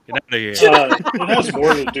 Get out of here. It has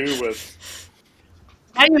more to do with.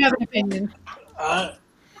 How do you have an opinion?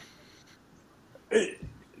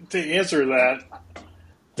 To answer that,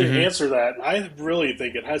 I really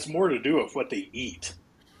think it has more to do with what they eat.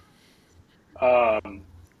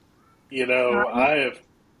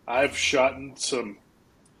 I've shot some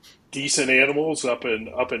decent animals up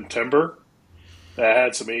in timber that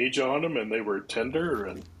had some age on them, and they were tender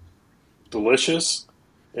and delicious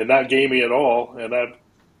and not gamey at all. And I've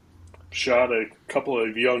shot a couple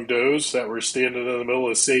of young does that were standing in the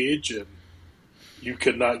middle of sage, and you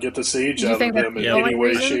could not get the sage out of them in any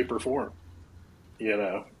way, shape, or form.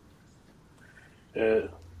 That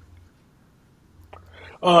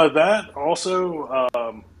also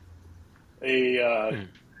a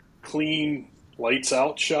clean lights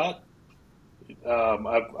out shot.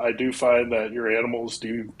 I do find that your animals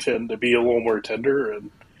do tend to be a little more tender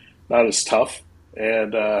and not as tough,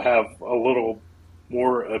 and have a little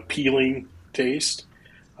more appealing taste.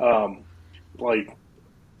 Like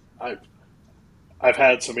I've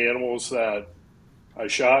had some animals that I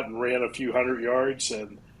shot and ran a few hundred yards,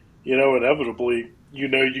 and inevitably, you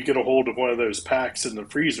get a hold of one of those packs in the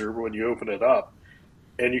freezer when you open it up,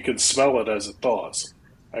 and you can smell it as it thaws.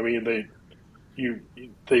 I mean, it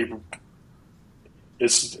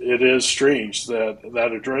is strange that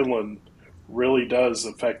adrenaline really does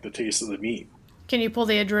affect the taste of the meat. Can you pull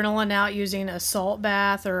the adrenaline out using a salt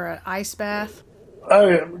bath or an ice bath?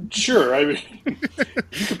 Sure. I mean,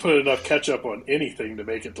 you can put enough ketchup on anything to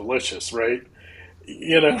make it delicious, right?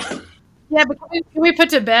 Yeah, but can we put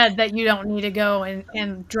to bed that you don't need to go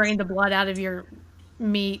and drain the blood out of your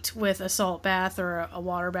meat with a salt bath or a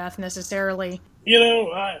water bath necessarily?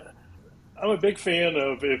 I'm a big fan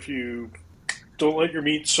of if you don't let your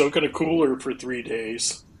meat soak in a cooler for 3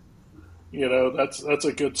 days. That's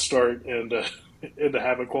a good start into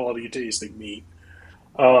having quality tasting meat.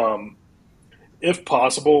 If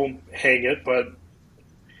possible, hang it, let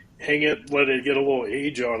it get a little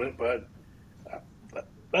age on it. But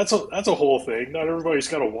that's a whole thing. Not everybody's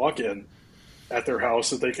got a walk-in at their house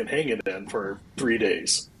that they can hang it in for 3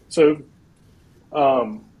 days. So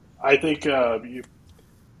I think you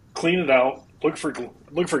clean it out. Look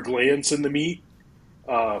for glands in the meat.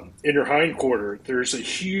 In your hind quarter, there's a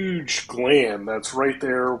huge gland that's right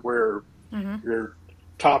there where your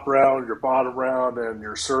top round, your bottom round, and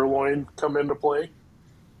your sirloin come into play.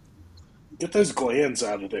 Get those glands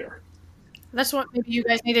out of there. That's what maybe you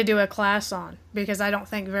guys need to do a class on, because I don't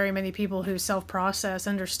think very many people who self-process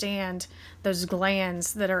understand those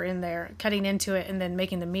glands that are in there, cutting into it and then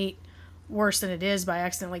making the meat worse than it is by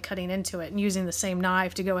accidentally cutting into it and using the same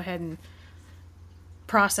knife to go ahead and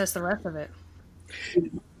process the rest of it.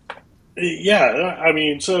 Yeah, I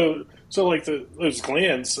mean, so like those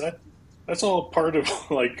glands, that's all part of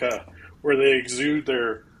where they exude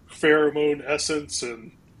their pheromone essence,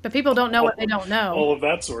 and but people don't know what they don't know. All of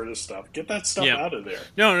that sort of stuff. Get that stuff out of there.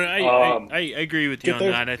 No, I agree with you on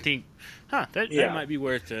that. I think, that might be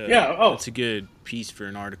worth that's a good piece for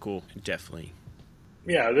an article, definitely.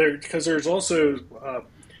 Yeah, because there's also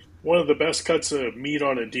one of the best cuts of meat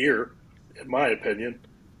on a deer, in my opinion,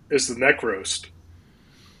 is the neck roast.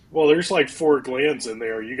 Well, there's like 4 glands in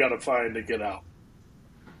there you got to find to get out,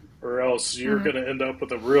 or else you're going to end up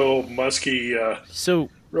with a real musky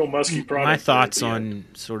product. My thoughts on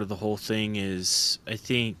sort of the whole thing is, I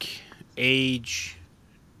think age,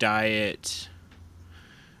 diet,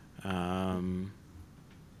 and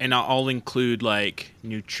I'll include like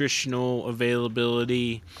nutritional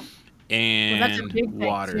availability and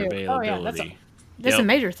water availability. Oh yeah, that's a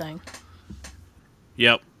major thing.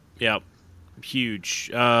 Yep.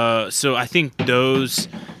 Huge. So I think those,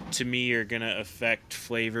 to me, are going to affect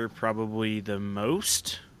flavor probably the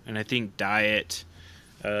most. And I think diet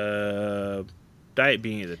being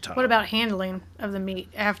at the top. What about handling of the meat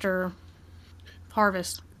after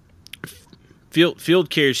harvest?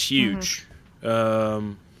 Field care is huge.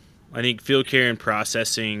 I think field care and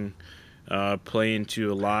processing play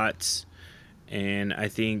into a lot. And I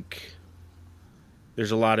think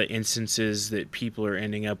there's a lot of instances that people are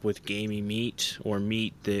ending up with gamey meat or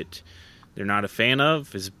meat that they're not a fan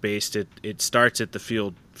of. It starts at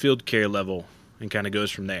the field care level and kind of goes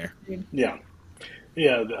from there. Yeah,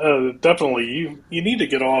 definitely. You need to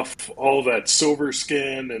get off all that silver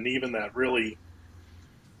skin and even that really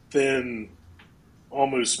thin,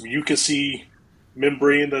 almost mucousy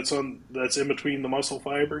membrane that's in between the muscle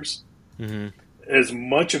fibers. Mm-hmm. As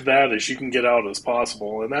much of that as you can get out as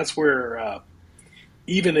possible, and that's where.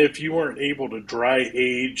 Even if you weren't able to dry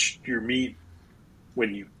age your meat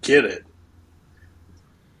when you get it,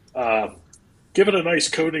 give it a nice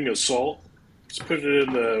coating of salt. Just put it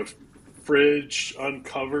in the fridge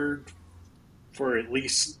uncovered for at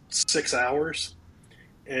least 6 hours,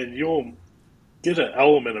 and you'll get an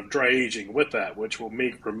element of dry aging with that, which will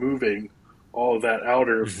make removing all of that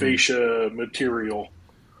outer fascia material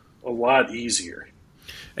a lot easier.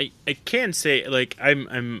 I can say, like,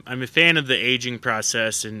 I'm a fan of the aging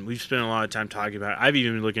process, and we've spent a lot of time talking about it. I've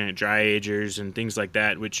even been looking at dry agers and things like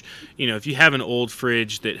that, which, if you have an old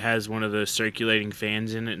fridge that has one of the circulating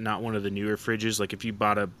fans in it, not one of the newer fridges, like if you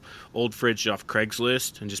bought a old fridge off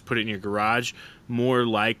Craigslist and just put it in your garage, more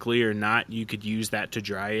likely or not you could use that to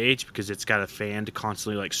dry age because it's got a fan to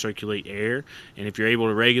constantly like circulate air, and if you're able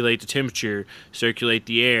to regulate the temperature, circulate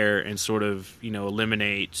the air, and sort of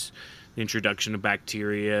eliminate the introduction of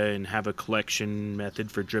bacteria and have a collection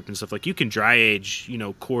method for drip and stuff, like you can dry age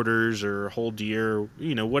quarters or whole deer,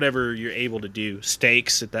 whatever you're able to do,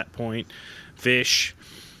 steaks at that point, fish.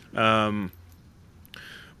 But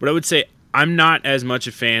I would say I'm not as much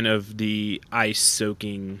a fan of the ice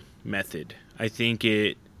soaking method. I think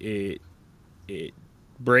it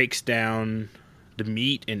breaks down the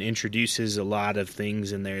meat and introduces a lot of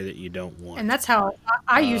things in there that you don't want. And that's how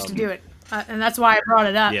I used to do it. And that's why I brought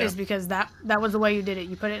it up, is because that was the way you did it.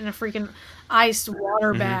 You put it in a freaking iced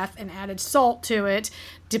water bath and added salt to it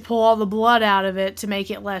to pull all the blood out of it to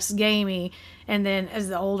make it less gamey. And then as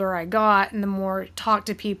the older I got and the more I talked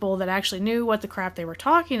to people that actually knew what the crap they were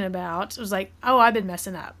talking about, it was like, oh, I've been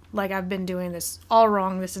messing up. Like I've been doing this all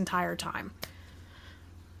wrong this entire time.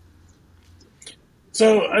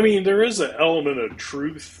 So, I mean, there is an element of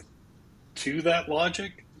truth to that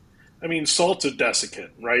logic. I mean, salt's a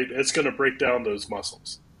desiccant, right? It's going to break down those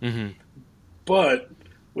muscles. Mm-hmm. But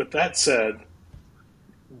with that said,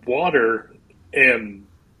 water and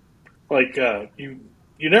like you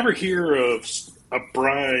never hear of a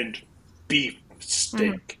brined beef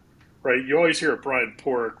steak, right? You always hear of brined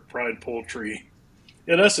pork, brined poultry.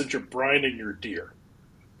 In essence, you're brining your deer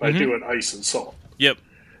by doing ice and salt. Yep.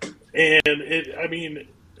 And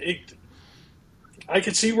I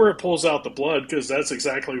can see where it pulls out the blood because that's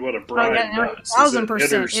exactly what a brine does.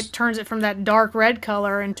 1,000%. It turns it from that dark red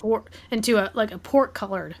color into a pork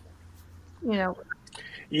colored, Yeah.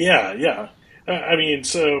 I mean,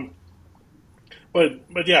 so, but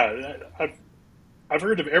yeah, I've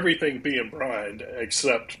heard of everything being brined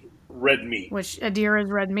except red meat, which a deer is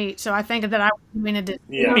red meat. So I think that I was doing a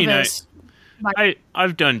disservice.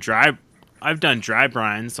 I've done dry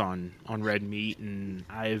brines on red meat, and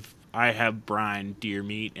I have brined deer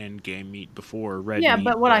meat and game meat before red meat. Yeah,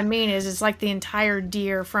 but what I mean is it's like the entire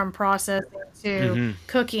deer from processing to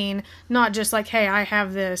cooking, not just like, hey, I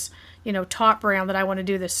have this, top brine that I want to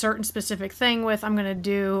do this certain specific thing with. I'm going to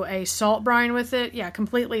do a salt brine with it. Yeah,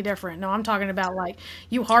 completely different. No, I'm talking about like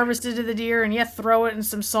you harvested the deer and you throw it in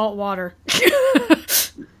some salt water.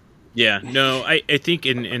 Yeah, no, I think,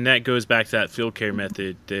 and that goes back to that field care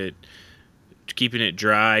method, that keeping it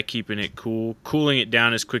dry, keeping it cool, cooling it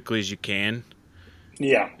down as quickly as you can.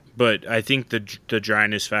 Yeah. But I think the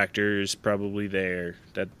dryness factor is probably there.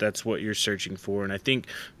 That's what you're searching for. And I think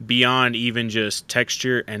beyond even just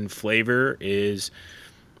texture and flavor is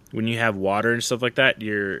when you have water and stuff like that,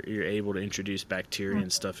 you're able to introduce bacteria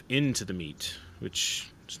and stuff into the meat, which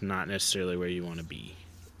is not necessarily where you want to be.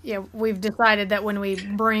 Yeah, we've decided that when we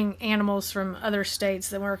bring animals from other states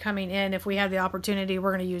that we're coming in, if we have the opportunity,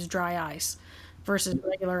 we're going to use dry ice versus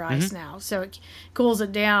regular ice now. So it cools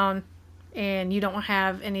it down, and you don't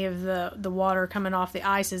have any of the water coming off the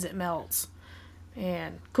ice as it melts.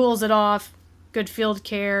 And cools it off, good field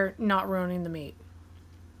care, not ruining the meat.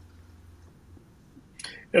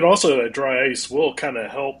 And also, that dry ice will kind of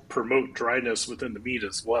help promote dryness within the meat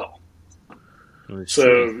as well.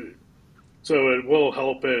 So it will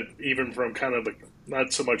help it even from kind of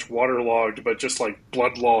not so much waterlogged, but just like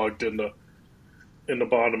bloodlogged in the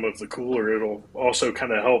bottom of the cooler. It'll also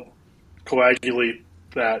kind of help coagulate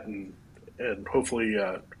that and hopefully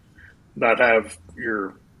not open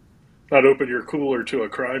your cooler to a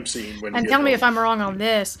crime scene when. And tell me if I'm wrong on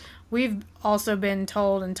this. We've also been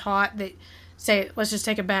told and taught that. Say, let's just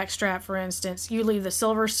take a back strap, for instance. You leave the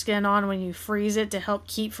silver skin on when you freeze it to help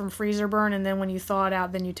keep from freezer burn, and then when you thaw it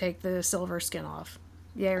out, then you take the silver skin off.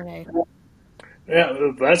 Yay or nay?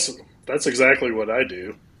 Yeah, that's exactly what I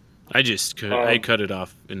do. I cut it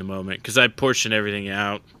off in the moment because I portion everything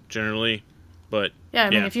out generally. But yeah,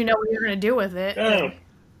 I mean, if you know what you're going to do with it.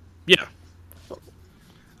 Yeah.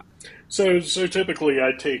 So typically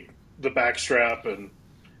I take the back strap and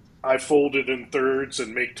I fold it in thirds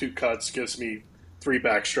and make 2 cuts, gives me 3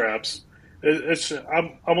 back straps.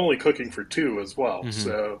 I'm only cooking for 2 as well,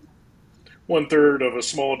 so 1/3 of a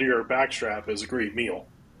small deer back strap is a great meal.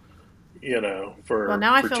 Well,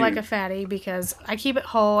 now I feel like a fatty because I keep it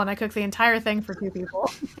whole and I cook the entire thing for 2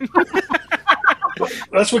 people.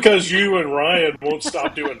 That's because you and Ryan won't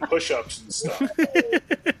stop doing push-ups and stuff.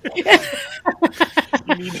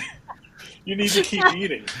 You need to keep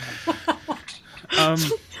eating.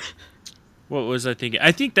 What was I thinking?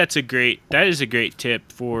 I think that is a great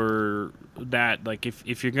tip for that. Like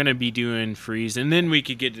if you're gonna be doing freeze, and then we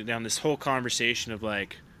could get down this whole conversation of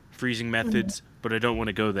like freezing methods, but I don't want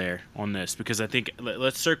to go there on this because I think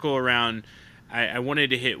let's circle around. I wanted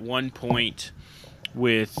to hit one point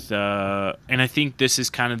with, and I think this is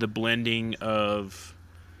kind of the blending of,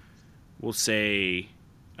 we'll say,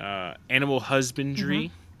 animal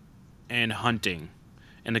husbandry and hunting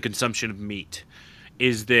and the consumption of meat,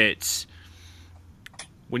 is that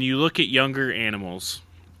when you look at younger animals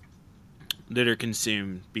that are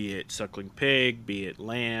consumed, be it suckling pig, be it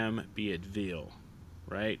lamb, be it veal,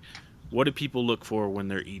 right? What do people look for when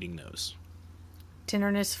they're eating those?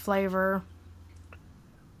 Tenderness, flavor.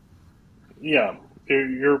 Yeah,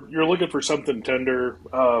 you're looking for something tender.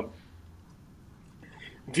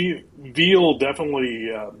 Veal definitely,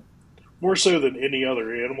 more so than any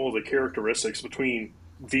other animal, the characteristics between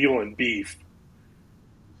veal and beef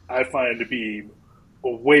I find to be a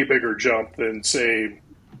way bigger jump than, say,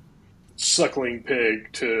 suckling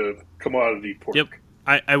pig to commodity pork. Yep.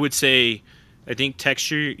 I would say, I think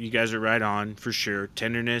texture, you guys are right on for sure.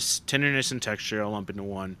 Tenderness and texture, I'll lump into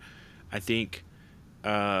one. I think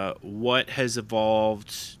what has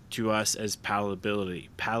evolved to us as palatability.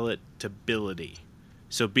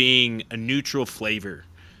 So being a neutral flavor.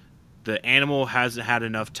 The animal hasn't had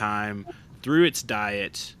enough time through its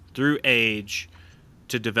diet, through age,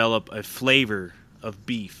 to develop a flavor of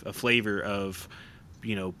beef, a flavor of,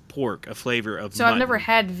 pork, a flavor of So mutton. I've never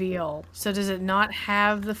had veal. So does it not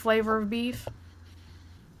have the flavor of beef?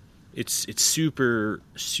 It's super,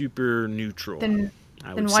 super neutral. Then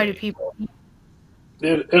why do people eat?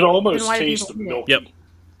 It almost tastes milky. Yep.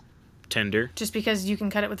 Tender. Just because you can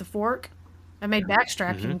cut it with a fork? I made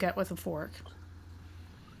backstrap you can cut with a fork.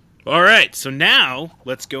 All right, so now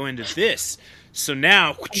let's go into this. So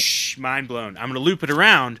now, whoosh, mind blown. I'm going to loop it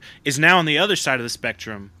around. Is now on the other side of the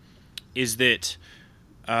spectrum, is that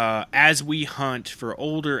as we hunt for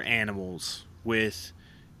older animals with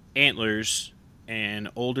antlers and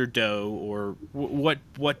older doe or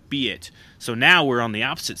what be it. So now we're on the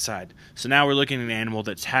opposite side. So now we're looking at an animal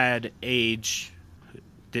that's had age,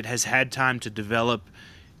 that has had time to develop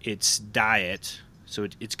its diet. So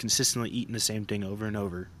it's consistently eating the same thing over and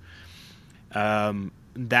over.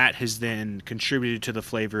 That has then contributed to the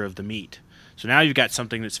flavor of the meat. So now you've got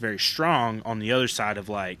something that's very strong on the other side of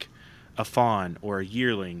like a fawn or a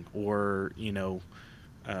yearling or,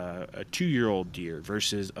 a 2-year-old deer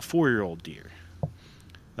versus a 4-year-old deer.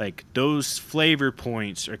 Like those flavor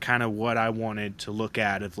points are kind of what I wanted to look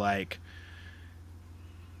at of like,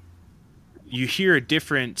 you hear a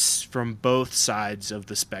difference from both sides of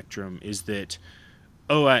the spectrum is that,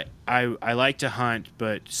 I like to hunt,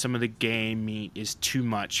 but some of the game meat is too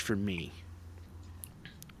much for me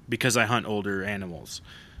because I hunt older animals.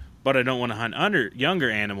 But I don't want to hunt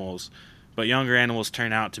younger animals, but younger animals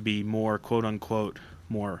turn out to be more, quote-unquote,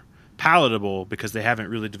 more palatable because they haven't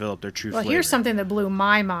really developed their true flavor. Well, here's something that blew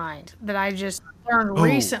my mind that I just learned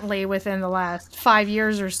recently within the last 5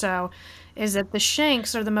 years or so, is that the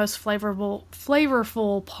shanks are the most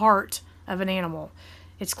flavorful part of an animal.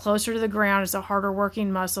 It's closer to the ground. It's a harder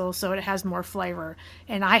working muscle, so it has more flavor.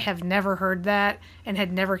 And I have never heard that and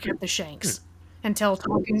had never kept the shanks until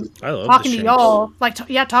talking to y'all,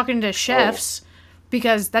 talking to chefs,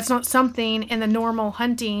 because that's not something in the normal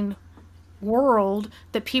hunting world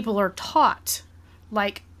that people are taught,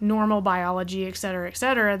 like normal biology, et cetera, et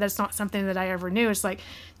cetera. That's not something that I ever knew. It's like,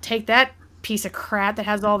 take that piece of crap that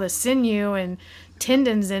has all the sinew and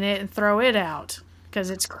tendons in it and throw it out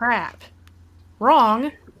because it's crap.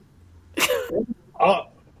 Wrong.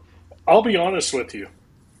 I'll be honest with you.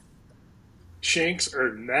 Shanks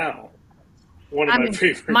are now one of my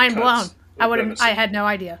favorite. Mind blown. I had no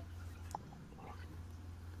idea.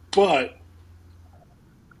 But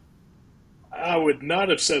I would not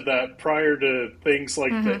have said that prior to things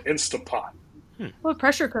like the Instapot. Well,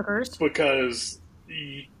 pressure cookers. Because,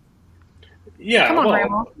 come on,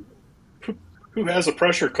 Grandma. Who has a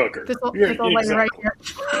pressure cooker? This old lady right here.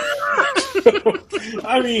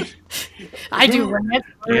 I mean, I do.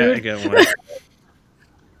 Yeah, I get one.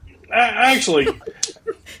 Actually,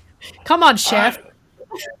 come on, chef.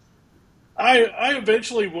 I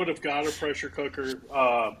eventually would have got a pressure cooker.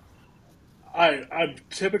 I'm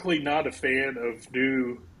typically not a fan of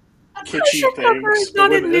new kitschy things.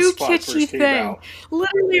 Not a new kitschy thing.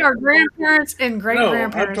 Literally, our grandparents and great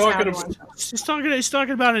grandparents. He's talking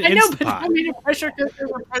about an Instapot. I know, but I mean a pressure cooker.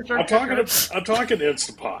 I'm talking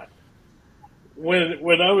Instapot.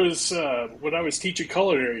 When I was teaching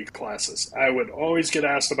culinary classes, I would always get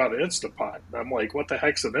asked about an Instapot. And I'm like, what the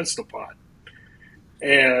heck's an Instapot?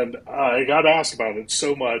 And I got asked about it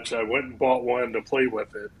so much, I went and bought one to play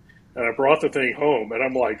with it. And I brought the thing home, and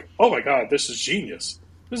I'm like, oh my God, this is genius.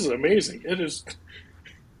 This is amazing. It is.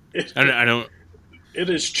 It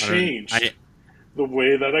has changed the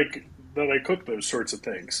way that I cook those sorts of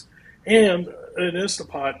things. And an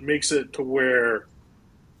Instapot makes it to where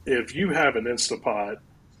if you have an Instapot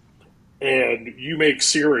and you make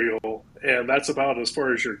cereal, and that's about as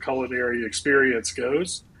far as your culinary experience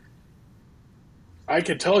goes, I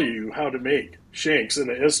can tell you how to make shanks in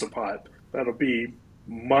an Instapot that'll be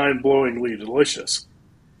mind-blowingly delicious.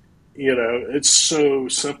 You know, it's so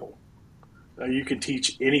simple. You can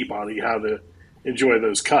teach anybody how to enjoy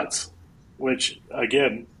those cuts, which,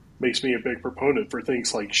 again, makes me a big proponent for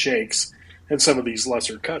things like shanks and some of these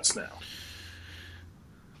lesser cuts now.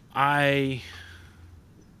 I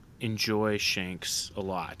enjoy shanks a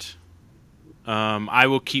lot. I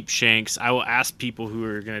will keep shanks. I will ask people who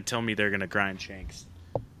are going to tell me they're going to grind shanks.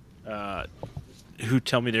 Who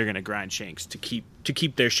tell me they're going to grind shanks to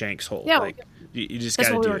keep their shanks whole. Yeah, like, you just got to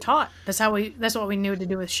do it. That's what we were taught. That's what we knew to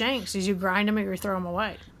do with shanks. Is you grind them or you throw them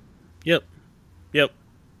away. Yep.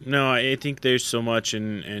 No, I think there's so much,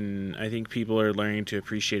 and I think people are learning to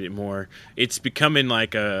appreciate it more. It's becoming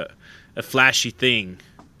like a flashy thing,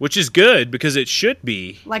 which is good because it should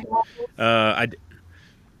be. Like waffles?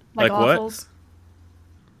 Like waffles? What?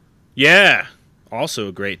 Yeah, also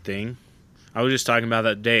a great thing. I was just talking about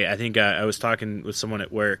that day. I think I was talking with someone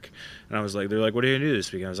at work, and I was like, they're like, what are you going to do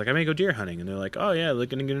this weekend? I was like, I may go deer hunting. And they're like, oh, yeah, they're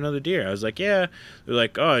going to get another deer. I was like, yeah. They're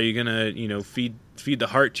like, oh, you're going to, feed the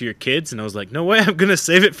heart to your kids? And I was like, no way, I'm going to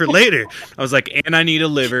save it for later. I was like, and I need a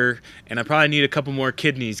liver, and I probably need a couple more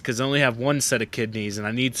kidneys because I only have one set of kidneys, and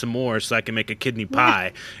I need some more so I can make a kidney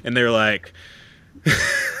pie. And they're like...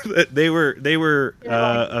 they were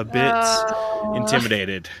a bit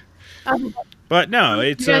intimidated. But no,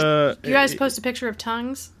 it's you guys post a picture of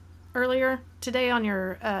tongues earlier today on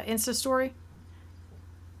your Insta story?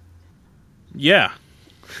 Yeah.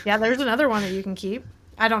 Yeah, there's another one that you can keep.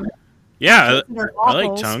 I don't know. Yeah, waffles, I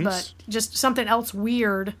like tongues. But just something else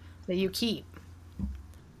weird that you keep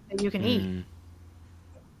that you can eat.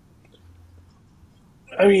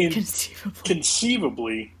 I mean,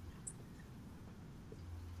 conceivably,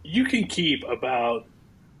 you can keep about...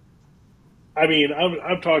 I mean,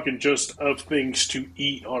 I'm talking just of things to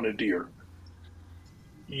eat on a deer.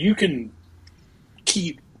 You can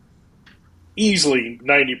keep easily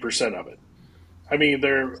 90% of it. I mean,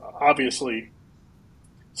 they're obviously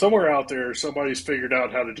somewhere out there, somebody's figured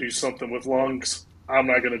out how to do something with lungs. I'm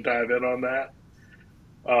not going to dive in on that.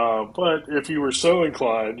 But if you were so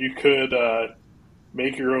inclined, you could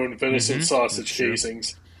make your own venison sausage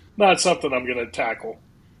casings. Not something I'm going to tackle,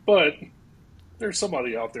 but there's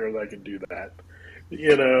somebody out there that can do that.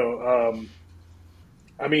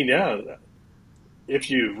 I mean, yeah, if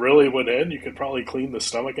you really went in, you could probably clean the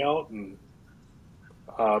stomach out. And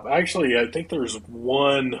actually, I think there's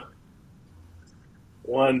one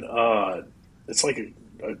it's like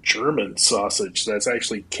a German sausage that's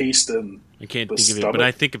actually cased in I can't the think stomach. of it, but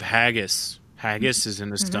I think of haggis. Haggis is in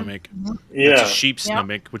the stomach. Yeah. It's a sheep's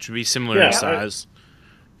stomach, which would be similar in size.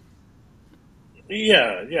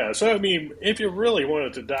 Yeah. So, I mean, if you really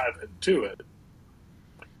wanted to dive into it,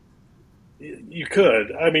 you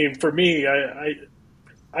could. I mean, for me,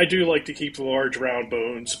 I do like to keep the large round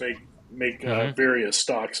bones, make various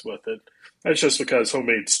stocks with it. That's just because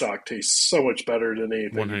homemade stock tastes so much better than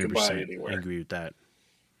anything you can buy anywhere. I agree with that.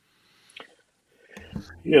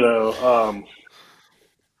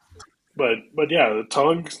 But yeah, the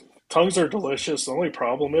tongues are delicious. The only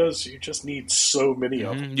problem is you just need so many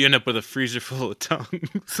of them. You end up with a freezer full of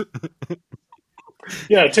tongues.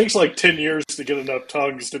 Yeah, it takes like 10 years to get enough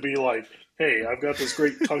tongues to be like, hey, I've got this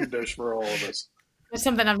great tongue dish for all of us. It's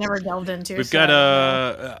something I've never delved into. We've got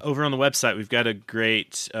over on the website, we've got a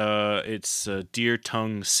great it's a deer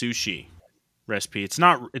tongue sushi recipe. It's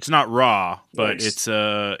not raw, but nice.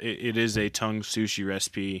 It is a tongue sushi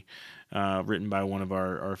recipe. Written by one of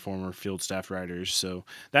our former field staff writers. So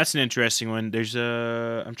that's an interesting one.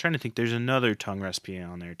 I'm trying to think, there's another tongue recipe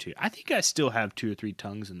on there too. I think I still have 2 or 3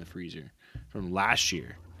 tongues in the freezer from last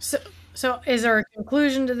year. So is there a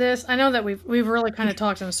conclusion to this? I know that we've really kind of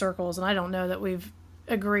talked in circles, and I don't know that we've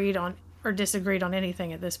agreed on or disagreed on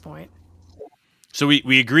anything at this point. So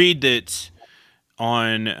we agreed that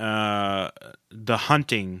on the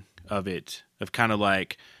hunting of it, of kind of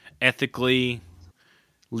like ethically,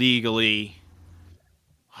 legally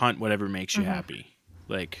hunt whatever makes you happy,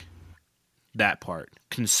 like that part.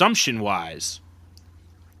 Consumption wise,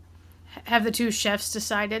 have the 2 chefs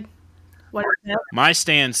decided what? My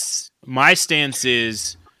stance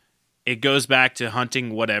is it goes back to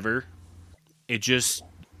hunting whatever. It just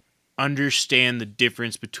understand the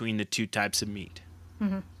difference between the two types of meat.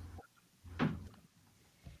 Mm-hmm.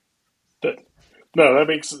 No,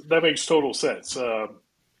 that makes total sense.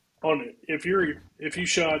 If you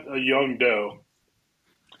shot a young doe,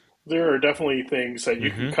 there are definitely things that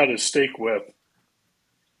you can cut a steak with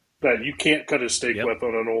that you can't cut a steak with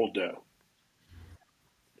on an old doe.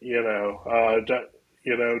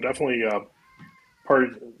 Definitely part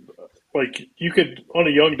like you could on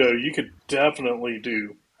a young doe, you could definitely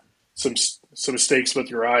do some steaks with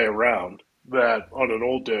your eye around that on an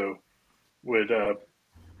old doe would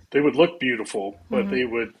they would look beautiful, but they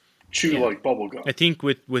would chew like bubble gum. I think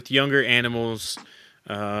with younger animals,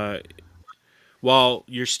 while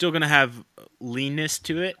you're still going to have leanness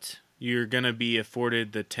to it, you're going to be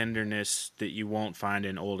afforded the tenderness that you won't find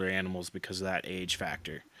in older animals because of that age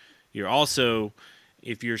factor. You're also,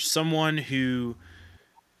 if you're someone who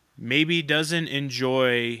maybe doesn't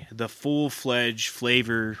enjoy the full-fledged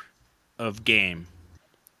flavor of game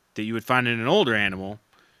that you would find in an older animal,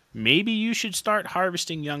 maybe you should start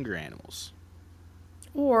harvesting younger animals.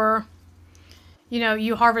 Or,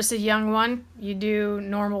 you harvest a young one, you do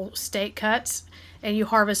normal steak cuts, and you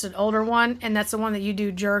harvest an older one, and that's the one that you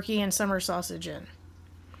do jerky and summer sausage in.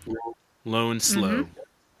 Low and slow. Mm-hmm.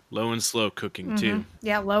 Low and slow cooking, too.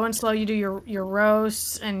 Yeah, low and slow. You do your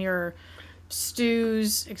roasts and your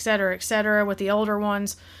stews, et cetera, with the older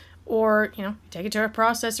ones. Or, take it to a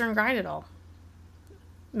processor and grind it all.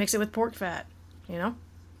 Mix it with pork fat,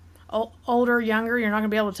 Older, younger, you're not going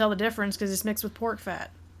to be able to tell the difference because it's mixed with pork fat.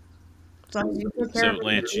 So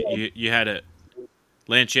Lance, you had a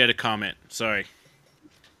comment. Sorry.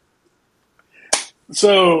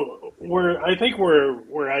 So where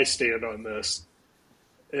I stand on this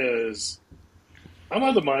is I'm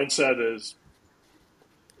on the mindset is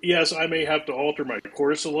yes, I may have to alter my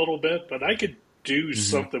course a little bit, but I could do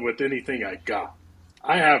something with anything I got.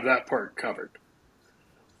 I have that part covered.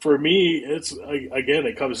 For me,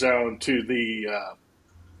 it comes down to the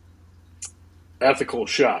ethical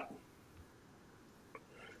shot.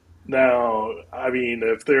 Now, I mean,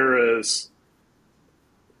 if there is,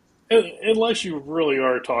 unless you really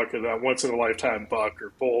are talking that once in a lifetime buck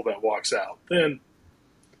or bull that walks out, then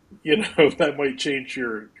that might change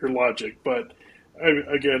your logic. But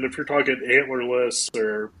again, if you're talking antlerless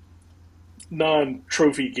or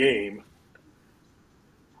non-trophy game,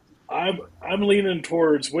 I'm leaning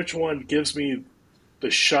towards which one gives me the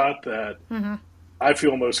shot that I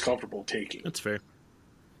feel most comfortable taking. That's fair.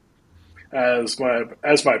 As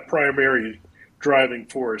my primary driving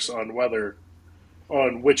force on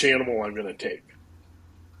which animal I'm going to take.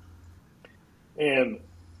 And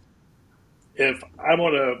if I'm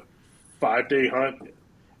on a 5-day hunt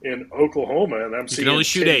in Oklahoma and I'm seeing only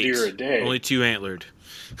shoot 10 8 deer a day, only 2 antlered.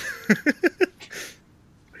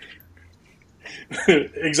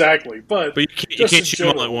 Exactly, but you can't shoot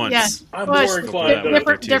them all at once. Yeah. I'm more inclined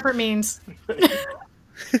different means.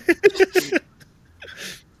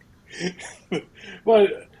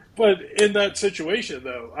 But in that situation,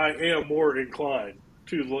 though, I am more inclined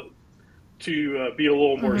to be a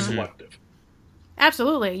little more selective.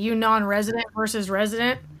 Absolutely, you non-resident versus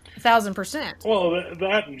resident, 1,000%. Well,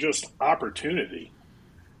 that and just opportunity.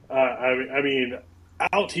 I mean,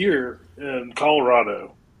 out here in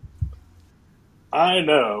Colorado, I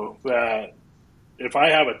know that if I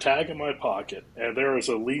have a tag in my pocket and there is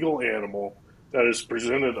a legal animal that has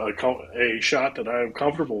presented a shot that I am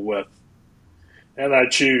comfortable with, and I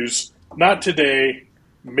choose not today,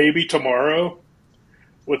 maybe tomorrow,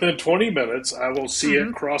 within 20 minutes I will see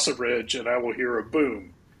it cross a ridge and I will hear a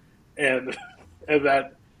boom, and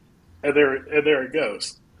there it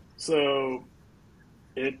goes. So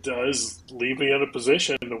it does leave me in a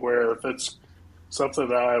position where if it's something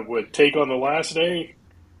that I would take on the last day,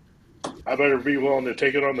 I better be willing to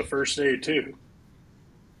take it on the first day too.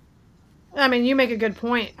 I mean, you make a good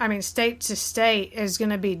point. I mean, state to state is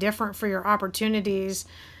going to be different for your opportunities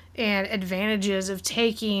and advantages of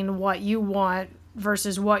taking what you want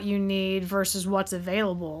versus what you need versus what's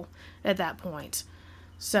available at that point.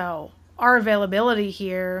 So our availability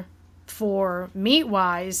here for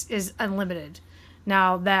meat-wise is unlimited.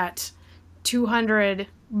 Now that 200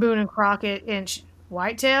 Boone and Crockett inch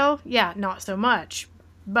whitetail, yeah, not so much.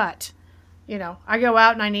 But, I go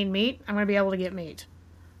out and I need meat, I'm going to be able to get meat.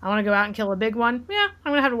 I want to go out and kill a big one, yeah,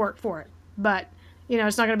 I'm going to have to work for it. But,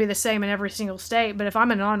 it's not going to be the same in every single state. But if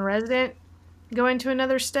I'm a non-resident going to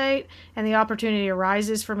another state and the opportunity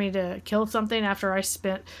arises for me to kill something after I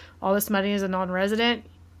spent all this money as a non-resident,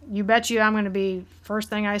 you bet you I'm going to be, first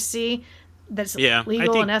thing I see, that's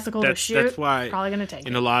legal and ethical to shoot, that's why probably going to take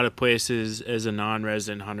in it. a lot of places, as a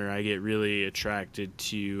non-resident hunter, I get really attracted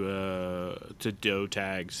to doe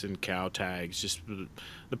tags and cow tags, just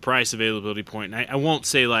the price availability point. And I won't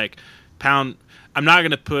say like pound. I'm not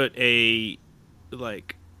going to put a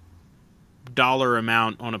like dollar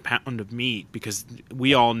amount on a pound of meat, because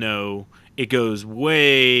we all know it goes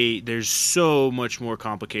way. There's so much more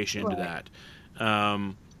complication into that.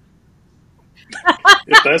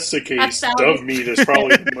 If that's the case, dove meat is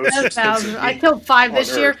probably the most expensive meat. I killed 5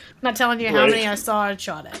 this year. Earth. I'm not telling you how many I saw and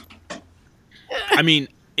shot at. I mean,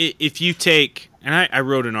 if you take, and I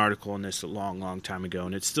wrote an article on this a long time ago,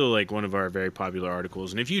 and it's still like one of our very popular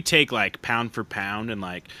articles. And if you take like pound for pound, and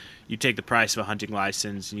like you take the price of a hunting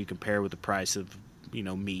license and you compare with the price of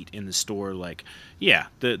meat in the store, like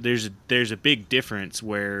there's a big difference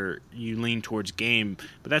where you lean towards game,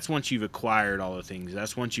 but that's once you've acquired all the things.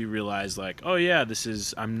 That's once you realize like, oh yeah,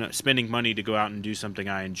 I'm not spending money to go out and do something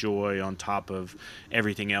I enjoy on top of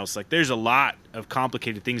everything else. Like there's a lot of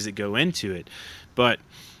complicated things that go into it, but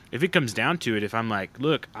if it comes down to it, if I'm like,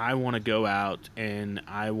 look, I want to go out and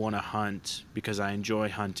I want to hunt because I enjoy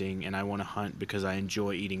hunting, and I want to hunt because I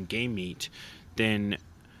enjoy eating game meat, then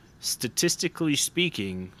statistically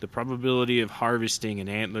speaking, the probability of harvesting an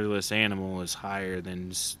antlerless animal is higher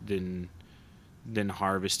than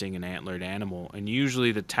harvesting an antlered animal, and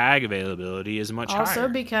usually the tag availability is much higher. Also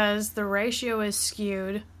because the ratio is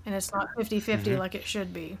skewed and it's not 50-50 like it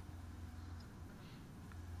should be.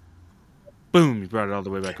 Boom! You brought it all the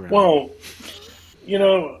way back around. Well,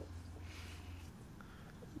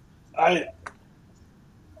 I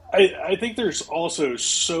think there's also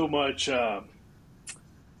so much. The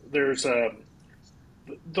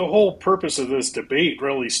whole purpose of this debate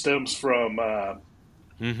really stems from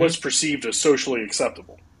what's perceived as socially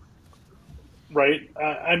acceptable, right?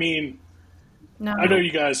 I mean, no. I know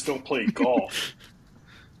you guys don't play golf,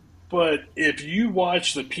 but if you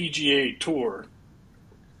watch the PGA Tour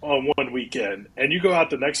on one weekend and you go out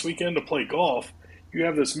the next weekend to play golf, you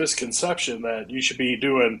have this misconception that you should be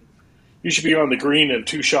on the green in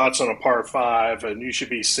 2 shots on a par 5, and you should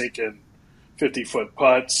be sinking 50-foot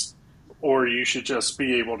putts, or you should just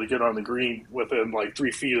be able to get on the green within like 3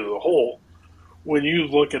 feet of the hole. When you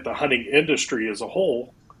look at the hunting industry as a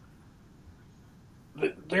whole,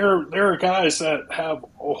 there are guys that have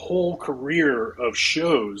a whole career of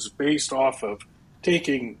shows based off of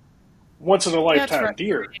taking once-in-a-lifetime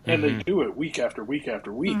deer, and they do it week after week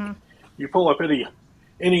after week. You pull up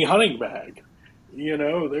any hunting bag,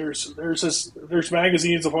 there's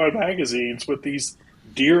magazines upon magazines with these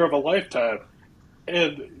deer of a lifetime,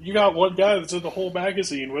 and you got one guy that's in the whole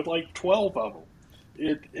magazine with like 12 of them.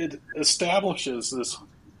 It establishes this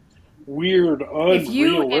weird,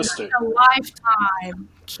 unrealistic. If you in a lifetime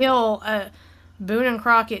kill a Boone and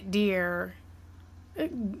Crockett deer,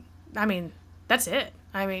 I mean, that's it.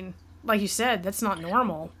 I mean, like you said, that's not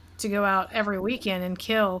normal to go out every weekend and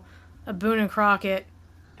kill a Boone and Crockett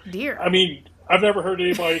deer. I mean, I've never heard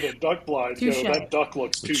anybody in a duck blind go, that duck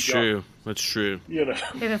looks too young. That's true.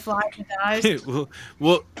 If it flies and dies.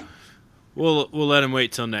 We'll let him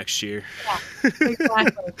wait till next year. Yeah,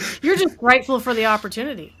 exactly. You're just grateful for the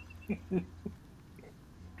opportunity.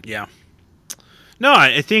 Yeah. No,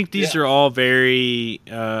 I think these are all very.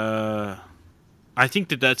 I think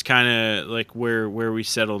that's kind of like where we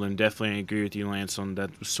settled, and definitely I agree with you, Lance, on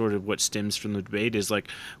that. Sort of what stems from the debate is like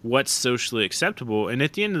what's socially acceptable, and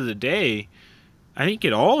at the end of the day, I think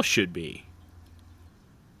it all should be.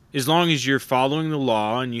 As long as you're following the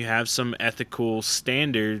law and you have some ethical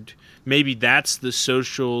standard, maybe that's the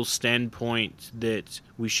social standpoint that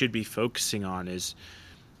we should be focusing on, is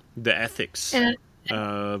the ethics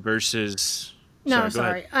versus... No,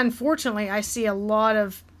 sorry. Unfortunately, I see a lot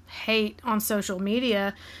of hate on social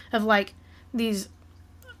media of like these,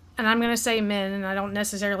 and I'm going to say men, and I don't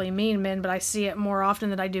necessarily mean men, but I see it more often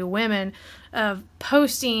than I do women, of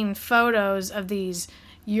posting photos of these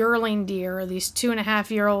yearling deer or these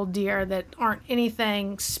 2.5-year-old deer that aren't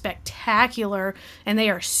anything spectacular, and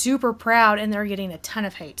they are super proud, and they're getting a ton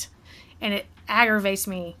of hate, and it aggravates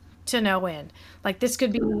me to no end. Like, this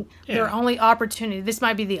could be their only opportunity. This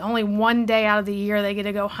might be the only one day out of the year they get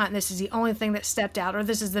to go hunt. This is the only thing that stepped out, or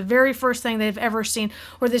this is the very first thing they've ever seen,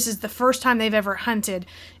 or this is the first time they've ever hunted,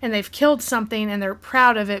 and they've killed something, and they're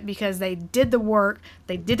proud of it because they did the work,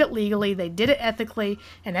 they did it legally, they did it ethically,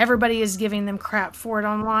 and everybody is giving them crap for it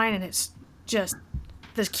online, and it's just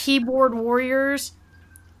the keyboard warriors.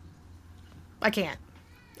 I can't.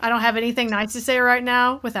 I don't have anything nice to say right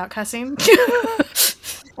now without cussing.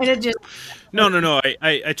 And it just... No.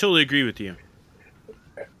 I totally agree with you.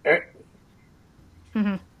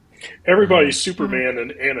 Mm-hmm. Everybody's Superman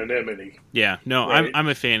in anonymity. Yeah, no, right? I'm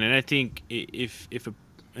a fan, and I think if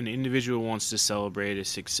an individual wants to celebrate a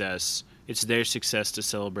success, it's their success to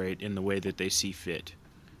celebrate in the way that they see fit.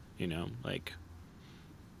 You know, like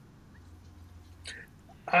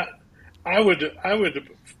I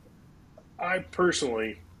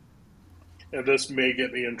personally, and this may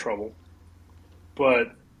get me in trouble,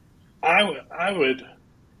 but I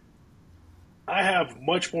have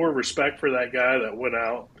much more respect for that guy that went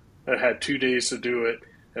out, that had 2 days to do it,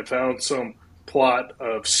 and found some plot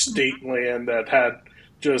of state land that had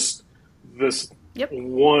just this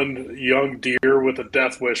one young deer with a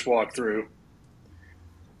death wish walk through,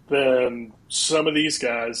 than some of these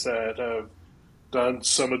guys that have done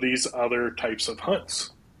some of these other types of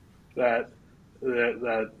hunts. That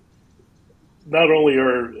not only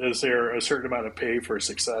is there a certain amount of pay for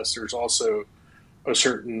success, there's also a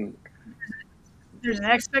certain there's an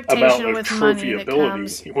expectation amount of with money that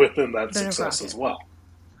comes within that success as well.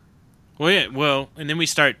 Well, yeah, well, and then we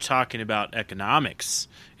start talking about economics,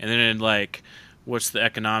 and then like, what's the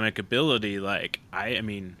economic ability? Like, I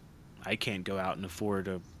mean, I can't go out and afford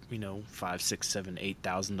a $5,000, $6,000, $7,000,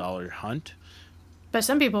 $8,000 hunt, but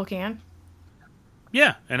some people can.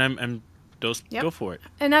 Yeah, and I'm go for it.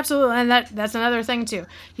 And absolutely, and that's another thing too.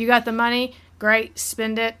 You got the money, great,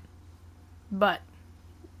 spend it, but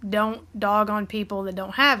don't dog on people that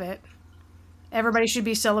don't have it. Everybody should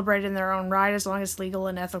be celebrated in their own right as long as it's legal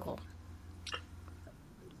and ethical.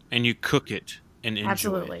 And you cook it and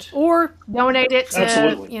enjoy it. Or donate it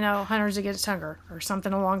to, Hunters Against Hunger or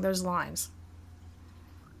something along those lines.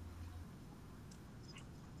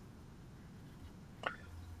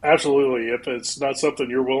 Absolutely. If it's not something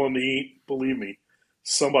you're willing to eat, believe me,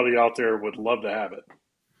 somebody out there would love to have it.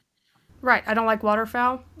 Right. I don't like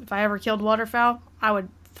waterfowl. If I ever killed waterfowl, I would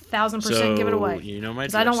 1,000% give it away. You know my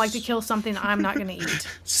address. Because I don't like to kill something I'm not going to eat.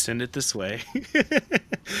 Send it this way.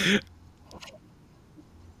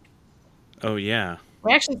 Oh, yeah.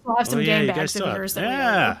 We actually still have some game bags of yours.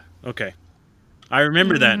 Yeah. Okay. I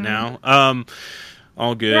remember that now.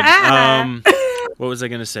 All good. What was I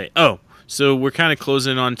going to say? Oh, so we're kind of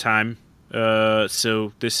closing on time.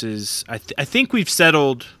 So this is, I think we've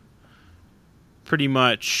settled pretty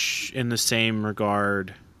much in the same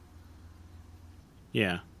regard.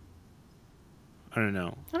 Yeah. I don't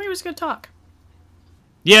know. I think it was good talk.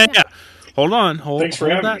 Yeah. Hold on. Thanks for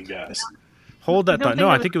having me, guys. Hold that thought. No,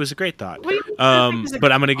 I think it was a great thought. But I'm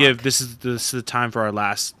going to give this is the time for our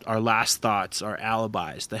last thoughts, our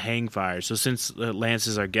alibis, the hang fires. So since Lance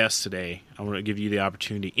is our guest today, I want to give you the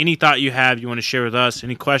opportunity. Any thought you have, you want to share with us?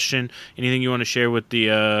 Any question? Anything you want to share with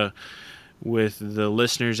the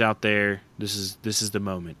listeners out there? This is the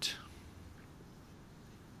moment.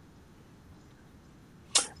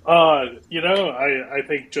 I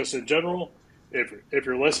think just in general, if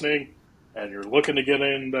you're listening and you're looking to get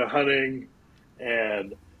into hunting,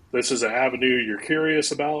 and this is an avenue you're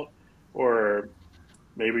curious about, or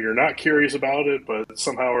maybe you're not curious about it, but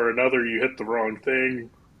somehow or another you hit the wrong thing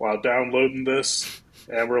while downloading this,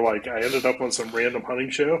 and we're like, I ended up on some random hunting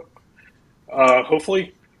show.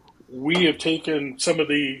 Hopefully, we have taken some of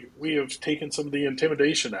the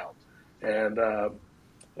intimidation out, and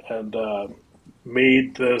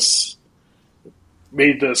made this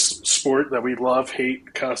sport that we love,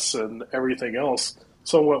 hate, cuss, and everything else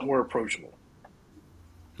somewhat more approachable.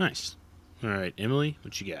 Nice. All right, Emily,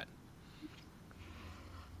 what you got?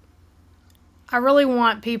 I really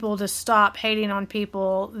want people to stop hating on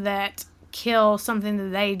people that kill something that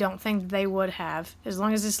they don't think they would have. As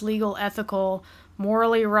long as it's legal, ethical,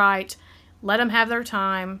 morally right, let them have their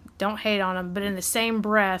time. Don't hate on them. But in the same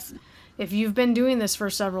breath, if you've been doing this for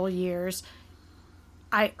several years,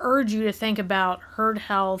 I urge you to think about herd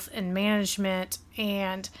health and management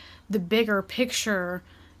and the bigger picture,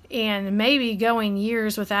 and maybe going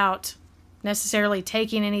years without necessarily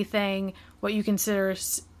taking anything what you consider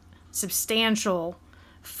substantial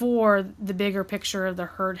for the bigger picture of the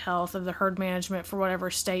herd health, of the herd management for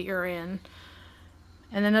whatever state you're in.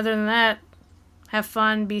 And then other than that, have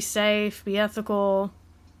fun, be safe, be ethical,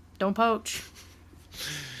 don't poach.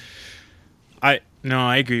 I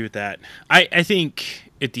agree with that. I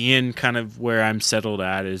think at the end, kind of where I'm settled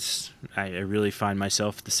at is I really find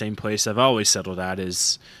myself at the same place I've always settled at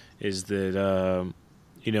is that,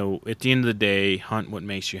 at the end of the day, hunt what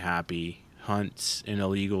makes you happy, hunt in a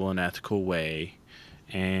legal and ethical way,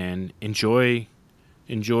 and enjoy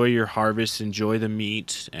your harvest, enjoy the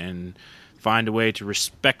meat, and find a way to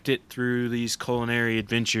respect it through these culinary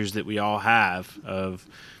adventures that we all have of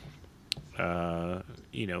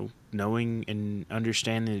knowing and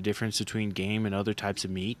understanding the difference between game and other types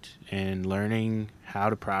of meat, and learning how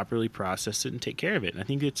to properly process it and take care of it. And I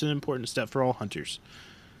think it's an important step for all hunters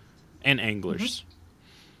and anglers. Mm-hmm.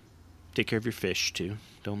 Take care of your fish too.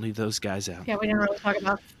 Don't leave those guys out. Yeah, we didn't really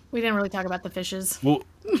talk about the fishes. Well,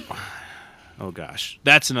 oh gosh,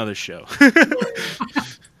 that's another show.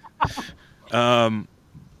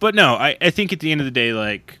 But no, I think at the end of the day,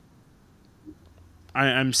 like,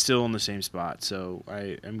 I'm still in the same spot. So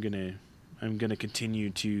I'm gonna continue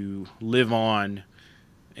to live on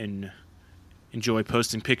and enjoy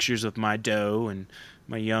posting pictures of my doe and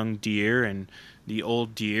my young deer and the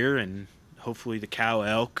old deer and hopefully the cow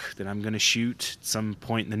elk that I'm gonna shoot at some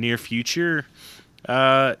point in the near future.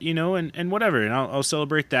 And whatever, and I'll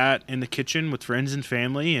celebrate that in the kitchen with friends and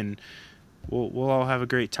family, and we'll all have a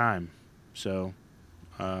great time. So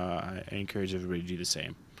I encourage everybody to do the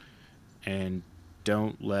same, and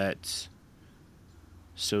don't let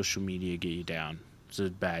social media get you down. It's a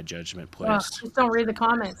bad judgment place. Just don't read the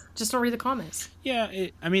comments. Yeah,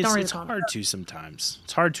 it's hard to sometimes.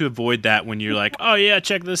 It's hard to avoid that when you're like, oh yeah,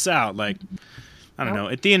 check this out. Like, I don't know.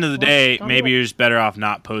 At the end of the day, maybe you're just better off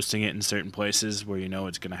not posting it in certain places where you know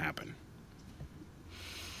it's going to happen.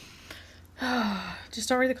 Just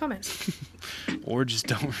don't read the comments. Or just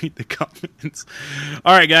don't read the comments.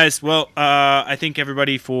 All right, guys. Well, I thank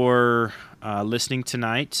everybody for listening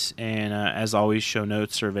tonight. And as always, show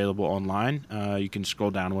notes are available online. You can scroll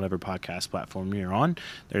down whatever podcast platform you're on.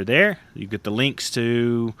 They're there. You get the links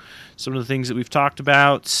to some of the things that we've talked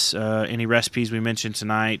about, any recipes we mentioned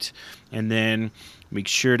tonight. And then make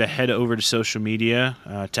sure to head over to social media,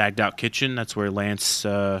 Tagged Out Kitchen. That's where Lance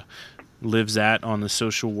lives at on the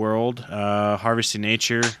social world. Harvesting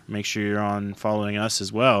Nature, make sure you're on following us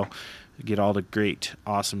as well. Get all the great,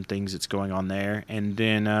 awesome things that's going on there. And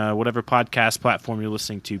then whatever podcast platform you're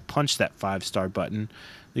listening to, punch that 5-star button.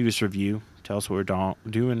 Leave us a review. Tell us what we're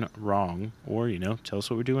doing wrong, or, tell us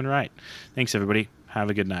what we're doing right. Thanks, everybody. Have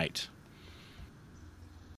a good night.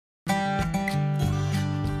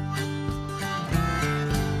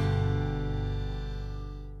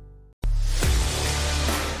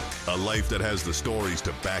 A life that has the stories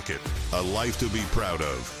to back it. A life to be proud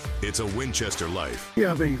of. It's a Winchester life.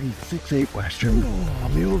 Yeah, baby. 6'8" Western.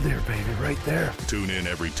 Oh, mule deer, baby, right there. Tune in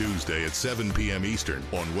every Tuesday at 7 p.m. Eastern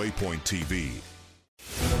on Waypoint TV.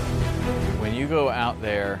 When you go out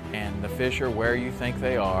there and the fish are where you think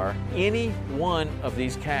they are, any one of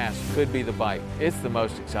these casts could be the bite. It's the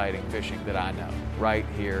most exciting fishing that I know, right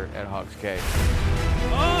here at Hawks Cave.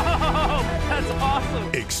 Oh, that's awesome!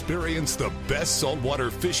 Experience the best saltwater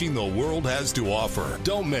fishing the world has to offer.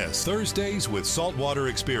 Don't miss Thursdays with Saltwater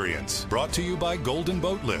Experience, brought to you by Golden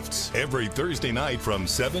Boat Lifts, every Thursday night from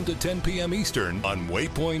 7 to 10 p.m. Eastern on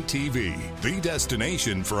Waypoint TV, the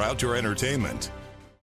destination for outdoor entertainment.